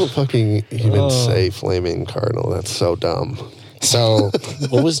 Dude, don't fucking even say Flaming Cardinal. That's so dumb. So,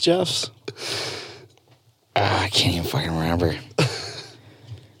 What was Jeff's? I can't even fucking remember.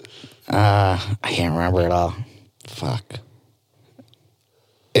 I can't remember at all. Fuck.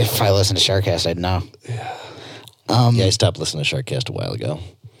 If I listened to SharkCast, I'd know. Yeah, I stopped listening to SharkCast a while ago.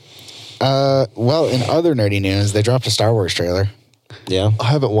 Well, in other nerdy news, they dropped a Star Wars trailer. Yeah? I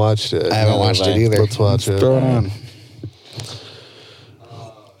haven't watched it. I haven't watched it either. Let's watch it. Throw it on.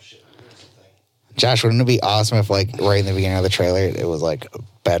 Josh, wouldn't it be awesome if, like, right in the beginning of the trailer, it was, like,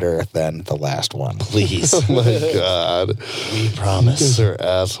 better than the last one? Please. Oh, my God. We promise. These are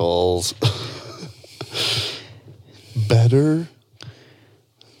assholes. Better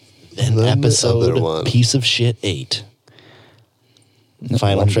Then than the other episode one. Piece of Shit 8.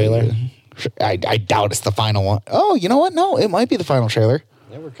 Final trailer? I doubt it's the final one. Oh, you know what? No, it might be the final trailer.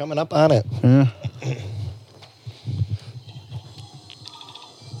 Yeah, we're coming up on it.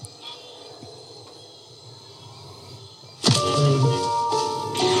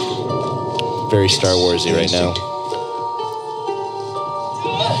 Very Star Warsy right now.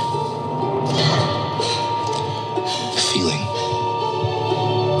 Feeling.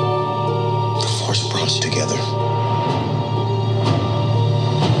 The Force brought us together.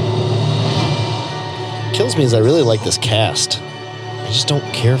 Kills me is I really like this cast. I just don't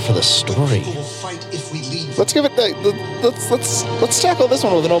care for the story. We'll fight if we lead. Let's give it. Let's tackle this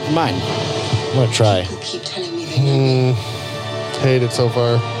one with an open mind. I'm gonna try. People keep telling me they Hate it so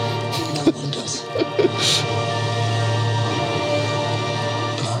far. no one does.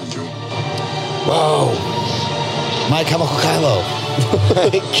 But I'm through. Whoa, My Chemical Kylo.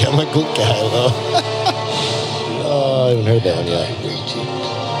 Chemical Kylo. Oh, I haven't heard that one yet. Waiting.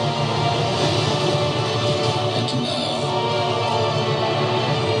 And now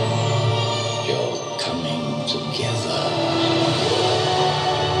you're coming together.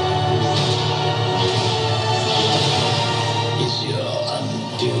 Is your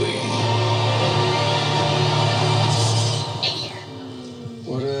undoing.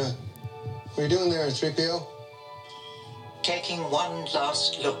 What are you doing there, 3PO? Taking one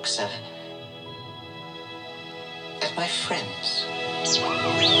last look, sir, at my friends.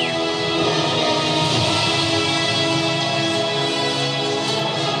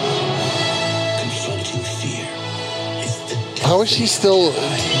 Confronting fear is the How is she still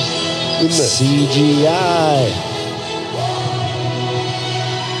in this? CGI.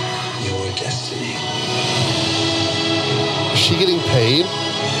 your destiny. Is she getting paid?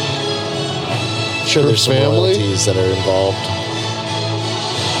 Sure, Her there's some family? royalties that are involved.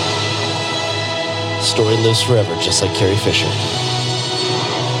 Story lives forever, just like Carrie Fisher.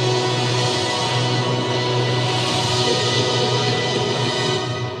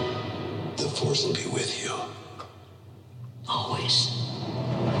 The Force will be with you. Always.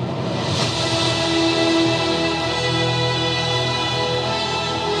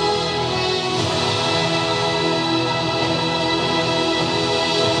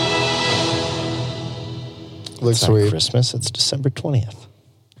 Looks It's not sweet. Christmas, it's December 20th.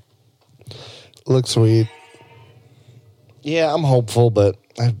 Looks sweet. Yeah, I'm hopeful, but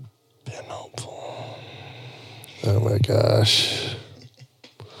I've been hopeful. Oh my gosh.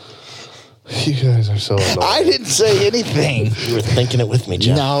 You guys are so annoying. I didn't say anything. You were thinking it with me,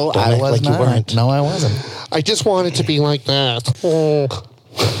 Jeff. No, Don't I act was like not. you weren't. No, I wasn't. I just want it to be like that.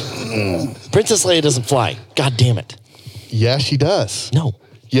 Princess Leia doesn't fly. God damn it. Yeah, she does. No.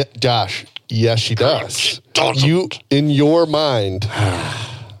 Yeah, Josh. Yes, she does. She doesn't. You in your mind,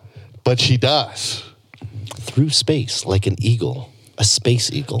 but she does. Through space, like an eagle. A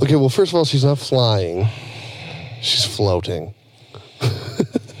space eagle. Okay, well, first of all, she's not flying. She's floating.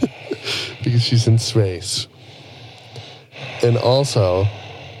 Because she's in space. And also,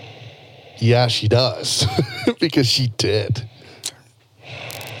 yeah, she does. Because she did.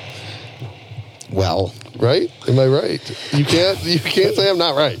 Well, Right? Am I right? You can't say I'm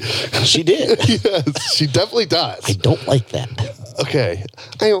not right. She did. Yes, she definitely does. I don't like that. Okay.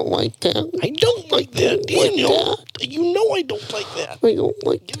 I don't like that. I don't like that, Daniel. You know I don't like that. I don't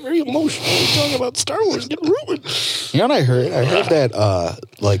like Get very emotional when we talk about Star Wars getting ruined. You know what I heard? I heard that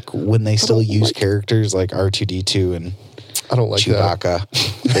like when they still use characters like R2D2 and I don't like Chewbacca,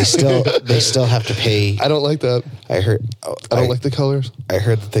 that. they still have to pay. I don't like that. I heard. I don't like the colors. I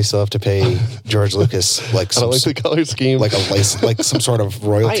heard that they still have to pay George Lucas like I don't like the color scheme. like a license, like some sort of I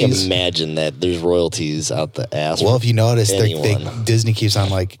royalties. imagine that there's royalties out the ass. Well, if you notice, anyone. Disney keeps on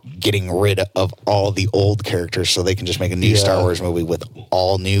like getting rid of all the old characters, so they can just make a new Star Wars movie with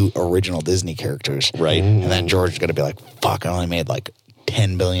all new original Disney characters, Right. And then George is gonna be like, "Fuck, I only made like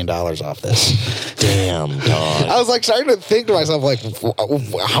 $10 billion off this." Damn, dog. I was like starting to think to myself, like,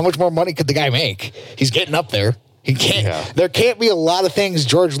 how much more money could the guy make? He's getting up there. He can't. Yeah. There can't be a lot of things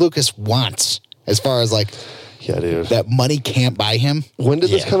George Lucas wants as far as like yeah, dude. that money can't buy him. When did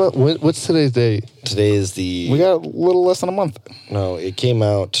this come out? What's today's date? Today is the... We got a little less than a month. No, it came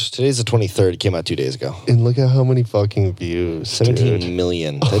out... Today's the 23rd. It came out 2 days ago. And look at how many fucking views. 17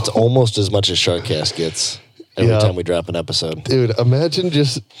 million. That's almost as much as SharkCast gets every time we drop an episode. Dude, imagine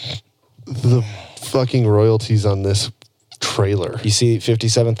just the fucking royalties on this trailer. You see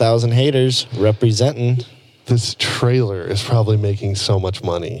 57,000 haters representing... This trailer is probably making so much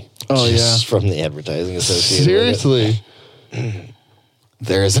money. Oh just from the advertising associated with it. Seriously.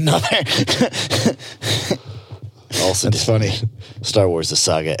 There is another. Also, That's funny. Star Wars: The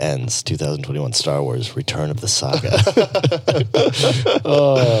Saga ends. 2021 Star Wars: Return of the Saga.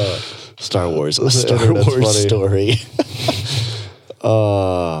 Star Wars: A Star internet's Wars funny. Story.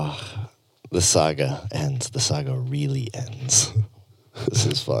 The saga ends. The saga really ends. This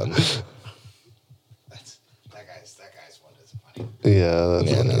is fun. That guy's one is funny. Yeah, that's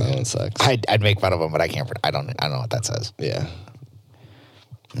Yeah, funny. no, that one sucks. I'd make fun of him, but I can't. I don't know what that says. Yeah.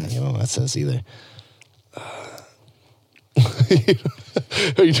 You don't know what that says either.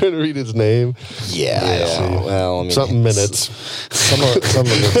 Are you trying to read his name? Yeah. see. Well, I mean, Something minutes. Some of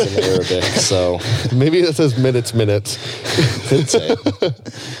it's in Arabic, so Maybe it says minutes. could say.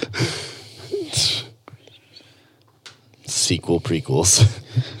 Sequel prequels.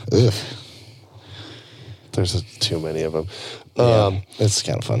 Ugh. There's too many of them. It's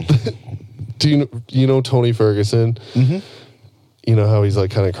kind of fun. Do you know Tony Ferguson? Mm-hmm. You know how he's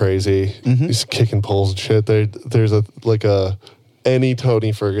like kind of crazy. Mm-hmm. He's kicking poles and shit. There's any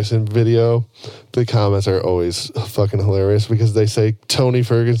Tony Ferguson video. The comments are always fucking hilarious because they say Tony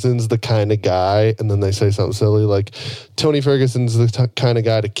Ferguson's the kind of guy, and then they say something silly like Tony Ferguson's the kind of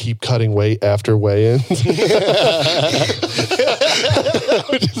guy to keep cutting weight after weigh-ins.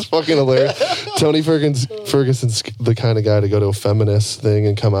 Which is fucking hilarious. Tony Ferguson's the kind of guy to go to a feminist thing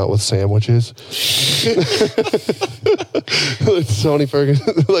and come out with sandwiches. Tony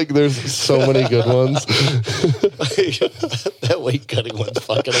Ferguson, like there's so many good ones. That weight cutting one's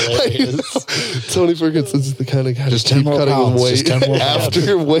fucking hilarious. Tony Ferguson's the kind of guy Just to 10 keep more cutting pounds, weight just 10 more pounds.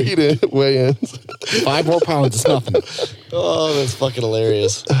 after weigh-ins. 5 more pounds is nothing. Oh, that's fucking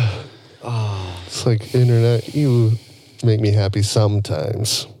hilarious. It's like internet, you make me happy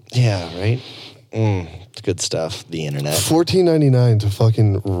sometimes. Yeah, right? It's good stuff, the internet. $14.99 to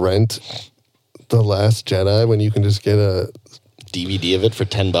fucking rent The Last Jedi when you can just get a DVD of it for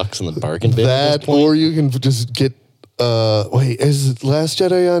 $10 in the bargain bin. at that, this point? or you can just get. Wait, is Last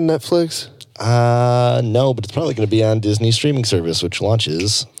Jedi on Netflix? No, but it's probably going to be on Disney streaming service, which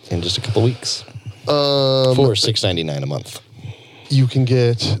launches in just a couple weeks for $6.99 a month. You can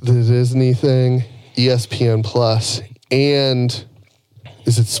get the Disney thing, ESPN Plus, and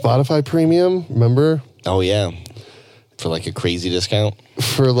is it Spotify Premium? Remember? Oh yeah, for like a crazy discount.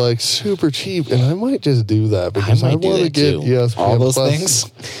 For like super cheap, and I might just do that because I might do want to that get too. ESPN All those Plus things.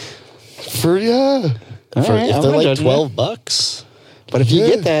 for All If right, I'm they're not like judging you. $12, But if you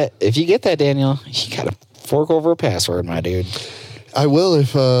get that, Daniel, you gotta fork over a password, my dude. I will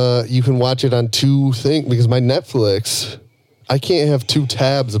if you can watch it on two things because my Netflix, I can't have two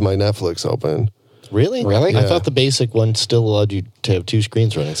tabs of my Netflix open. really? Really? I Yeah. thought the basic one still allowed you to have two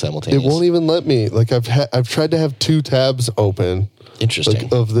screens running It simultaneously. won't even let me. Like I've tried to have two tabs open, Interesting.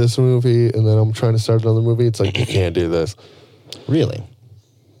 like of this movie, and then I'm trying to start another movie. It's like you can't do this, Really?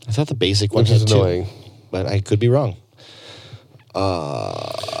 I thought the basic one which had is two, annoying. but I could be wrong.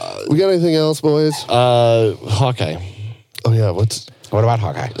 We got anything else, boys? Hawkeye. Oh yeah, what's What about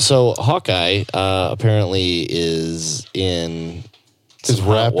Hawkeye? So Hawkeye apparently is in Is some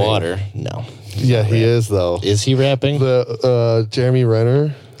hot rapping. water. No. yeah, he is though. Is he rapping? The Jeremy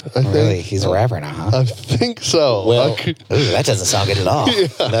Renner, I think. Really? He's a rapper now, huh? I think so. Well, I could- Ooh, that doesn't sound good at all.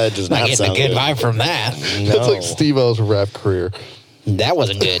 That does Not not getting sound a good good. vibe from that. No. That's like Steve-O's rap career. That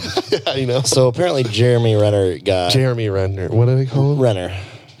wasn't good. Yeah, you know. So apparently Jeremy Renner got... Jeremy Renner. What do they call him? Renner.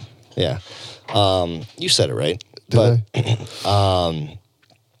 Yeah. You said it right. Did I?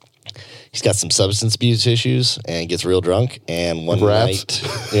 He's got some substance abuse issues and gets real drunk. And one Rats.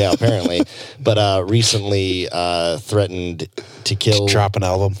 night... Yeah, apparently. But recently threatened to kill... Drop an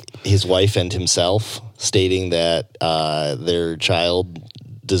album. His wife and himself, stating that their child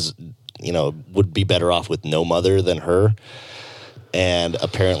would be better off with no mother than her. And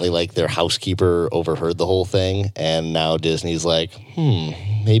apparently, like, their housekeeper overheard the whole thing, and now Disney's like,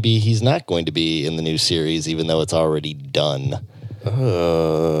 maybe he's not going to be in the new series, even though it's already done.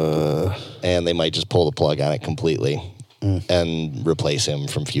 And they might just pull the plug on it completely and replace him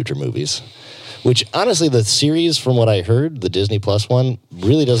from future movies. Which, honestly, the series, from what I heard, the Disney Plus one,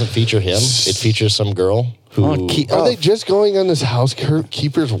 really doesn't feature him. It features some girl who... Are they just going on this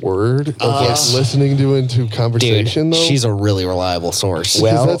housekeeper's word of listening to conversation, Dude, though? she's a really reliable source.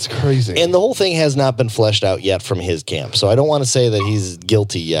 Well, that's crazy. And the whole thing has not been fleshed out yet from his camp. So I don't want to say that he's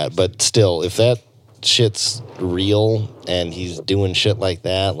guilty yet, but still, if that shit's real and he's doing shit like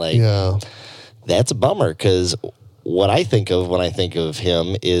that, that's a bummer, because what I think of when I think of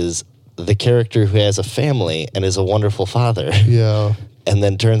him is the character who has a family and is a wonderful father. Yeah. And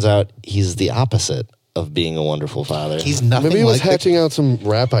then turns out he's the opposite of being a wonderful father. He's nothing Maybe he was like hatching out some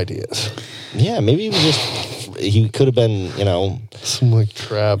rap ideas. Yeah, maybe he could have been, Some like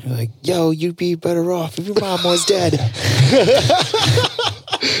trap. like, yo, you'd be better off if your mom was dead.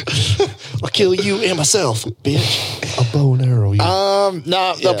 I'll kill you and myself, bitch. A bow and arrow.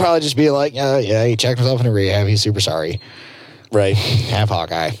 No, they'll probably just be like, yeah, he checked himself into rehab. He's super sorry. Right. Have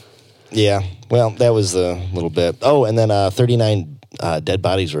Hawkeye. Yeah. Well, that was the little bit. Oh, and then 39 dead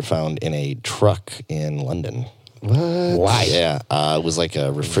bodies were found in a truck in London. What? Why? Yeah. It was like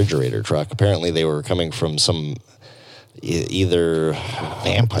a refrigerator truck. Apparently, they were coming from some either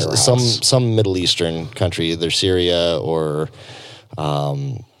Vampire some Middle Eastern country, either Syria or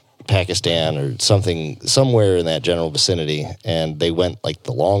Pakistan or somewhere in that general vicinity. And they went like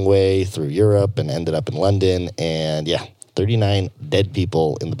the long way through Europe and ended up in London. And yeah, 39 dead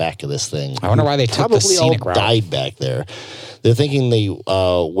people in the back of this thing. I wonder why they took the probably scenic all route. died back there. They're thinking they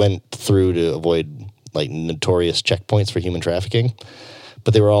went through to avoid like notorious checkpoints for human trafficking.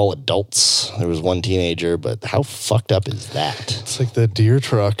 But they were all adults. There was one teenager, but how fucked up is that? It's like the deer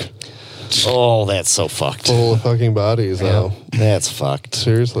truck Oh, that's so fucked. full of fucking bodies, though. That's fucked.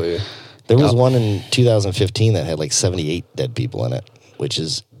 Seriously. There was one in 2015 that had like 78 dead people in it, which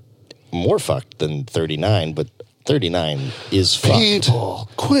is more fucked than 39, but 39 is fucked. People,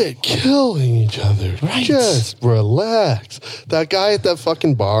 quit killing each other. Right. Just relax. That guy at that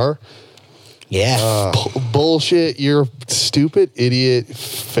fucking bar, Yeah. bullshit. You're a stupid idiot,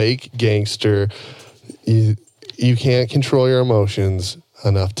 fake gangster. You can't control your emotions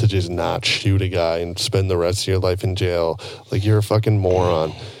enough to just not shoot a guy and spend the rest of your life in jail. Like, you're a fucking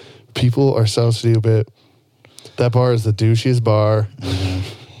moron. People are so stupid. That bar is the douchiest bar.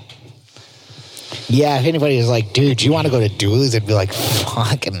 Yeah, if anybody was like, dude, do you want to go to Dooley's? I'd be like,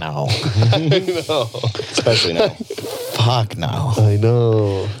 fuck no. I know. Especially now. Fuck no. I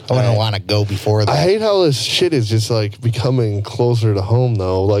know. I wouldn't want to go before that. I hate how this shit is just like becoming closer to home,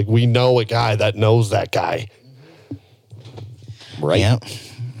 though. Like, we know a guy that knows that guy. Right? Yep.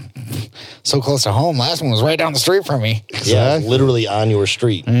 So close to home. Last one was right down the street from me. Yeah, literally on your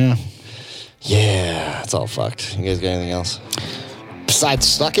street. Yeah. Yeah, it's all fucked. You guys got anything else? Besides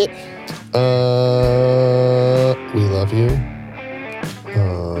Suck It. We love you.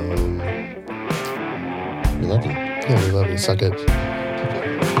 We love you. Yeah, we love you. Suck it.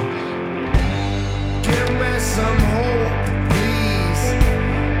 Give me some hope, please.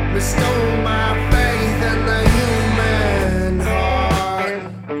 Restore my faith in the human heart.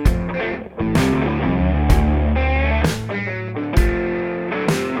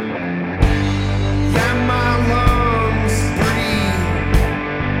 Let my lungs breathe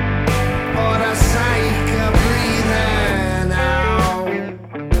for the sake of breathing out.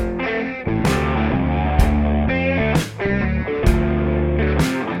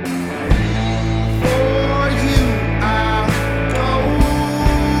 For you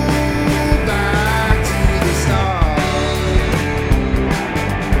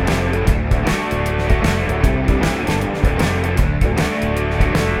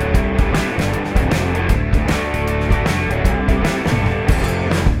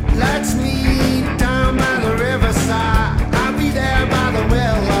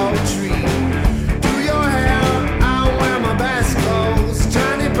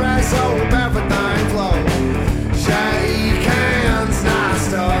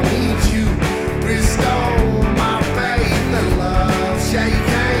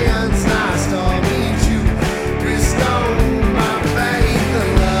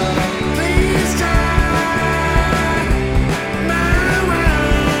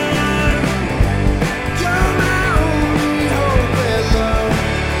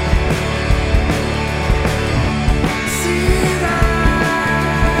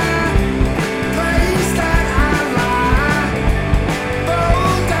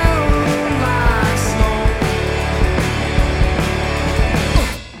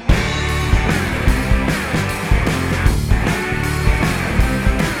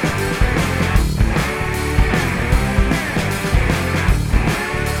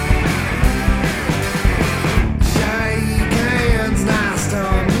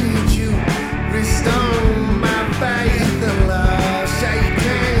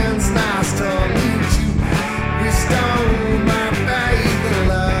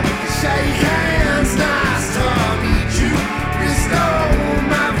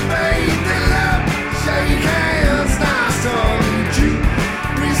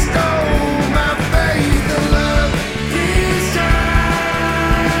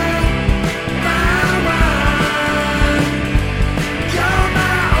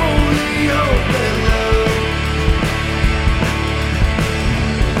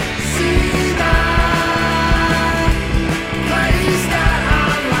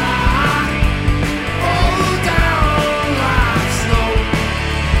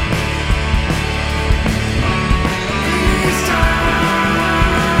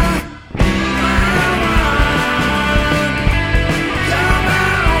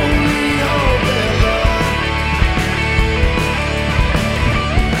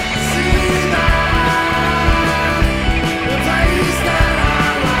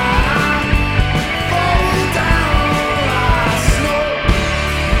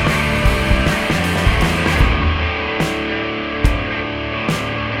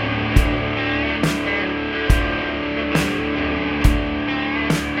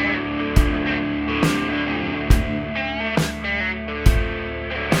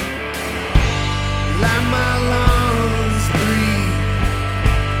let my lungs breathe.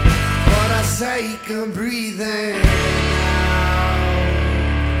 For the sake of breathing out.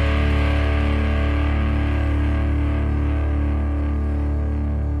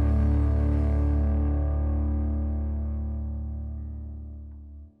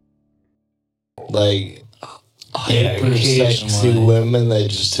 Like hyper sexy women that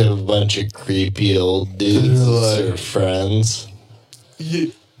just have a bunch of creepy old dudes as their friends.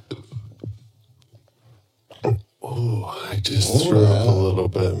 Oh, I just threw up a little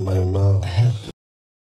bit in my mouth.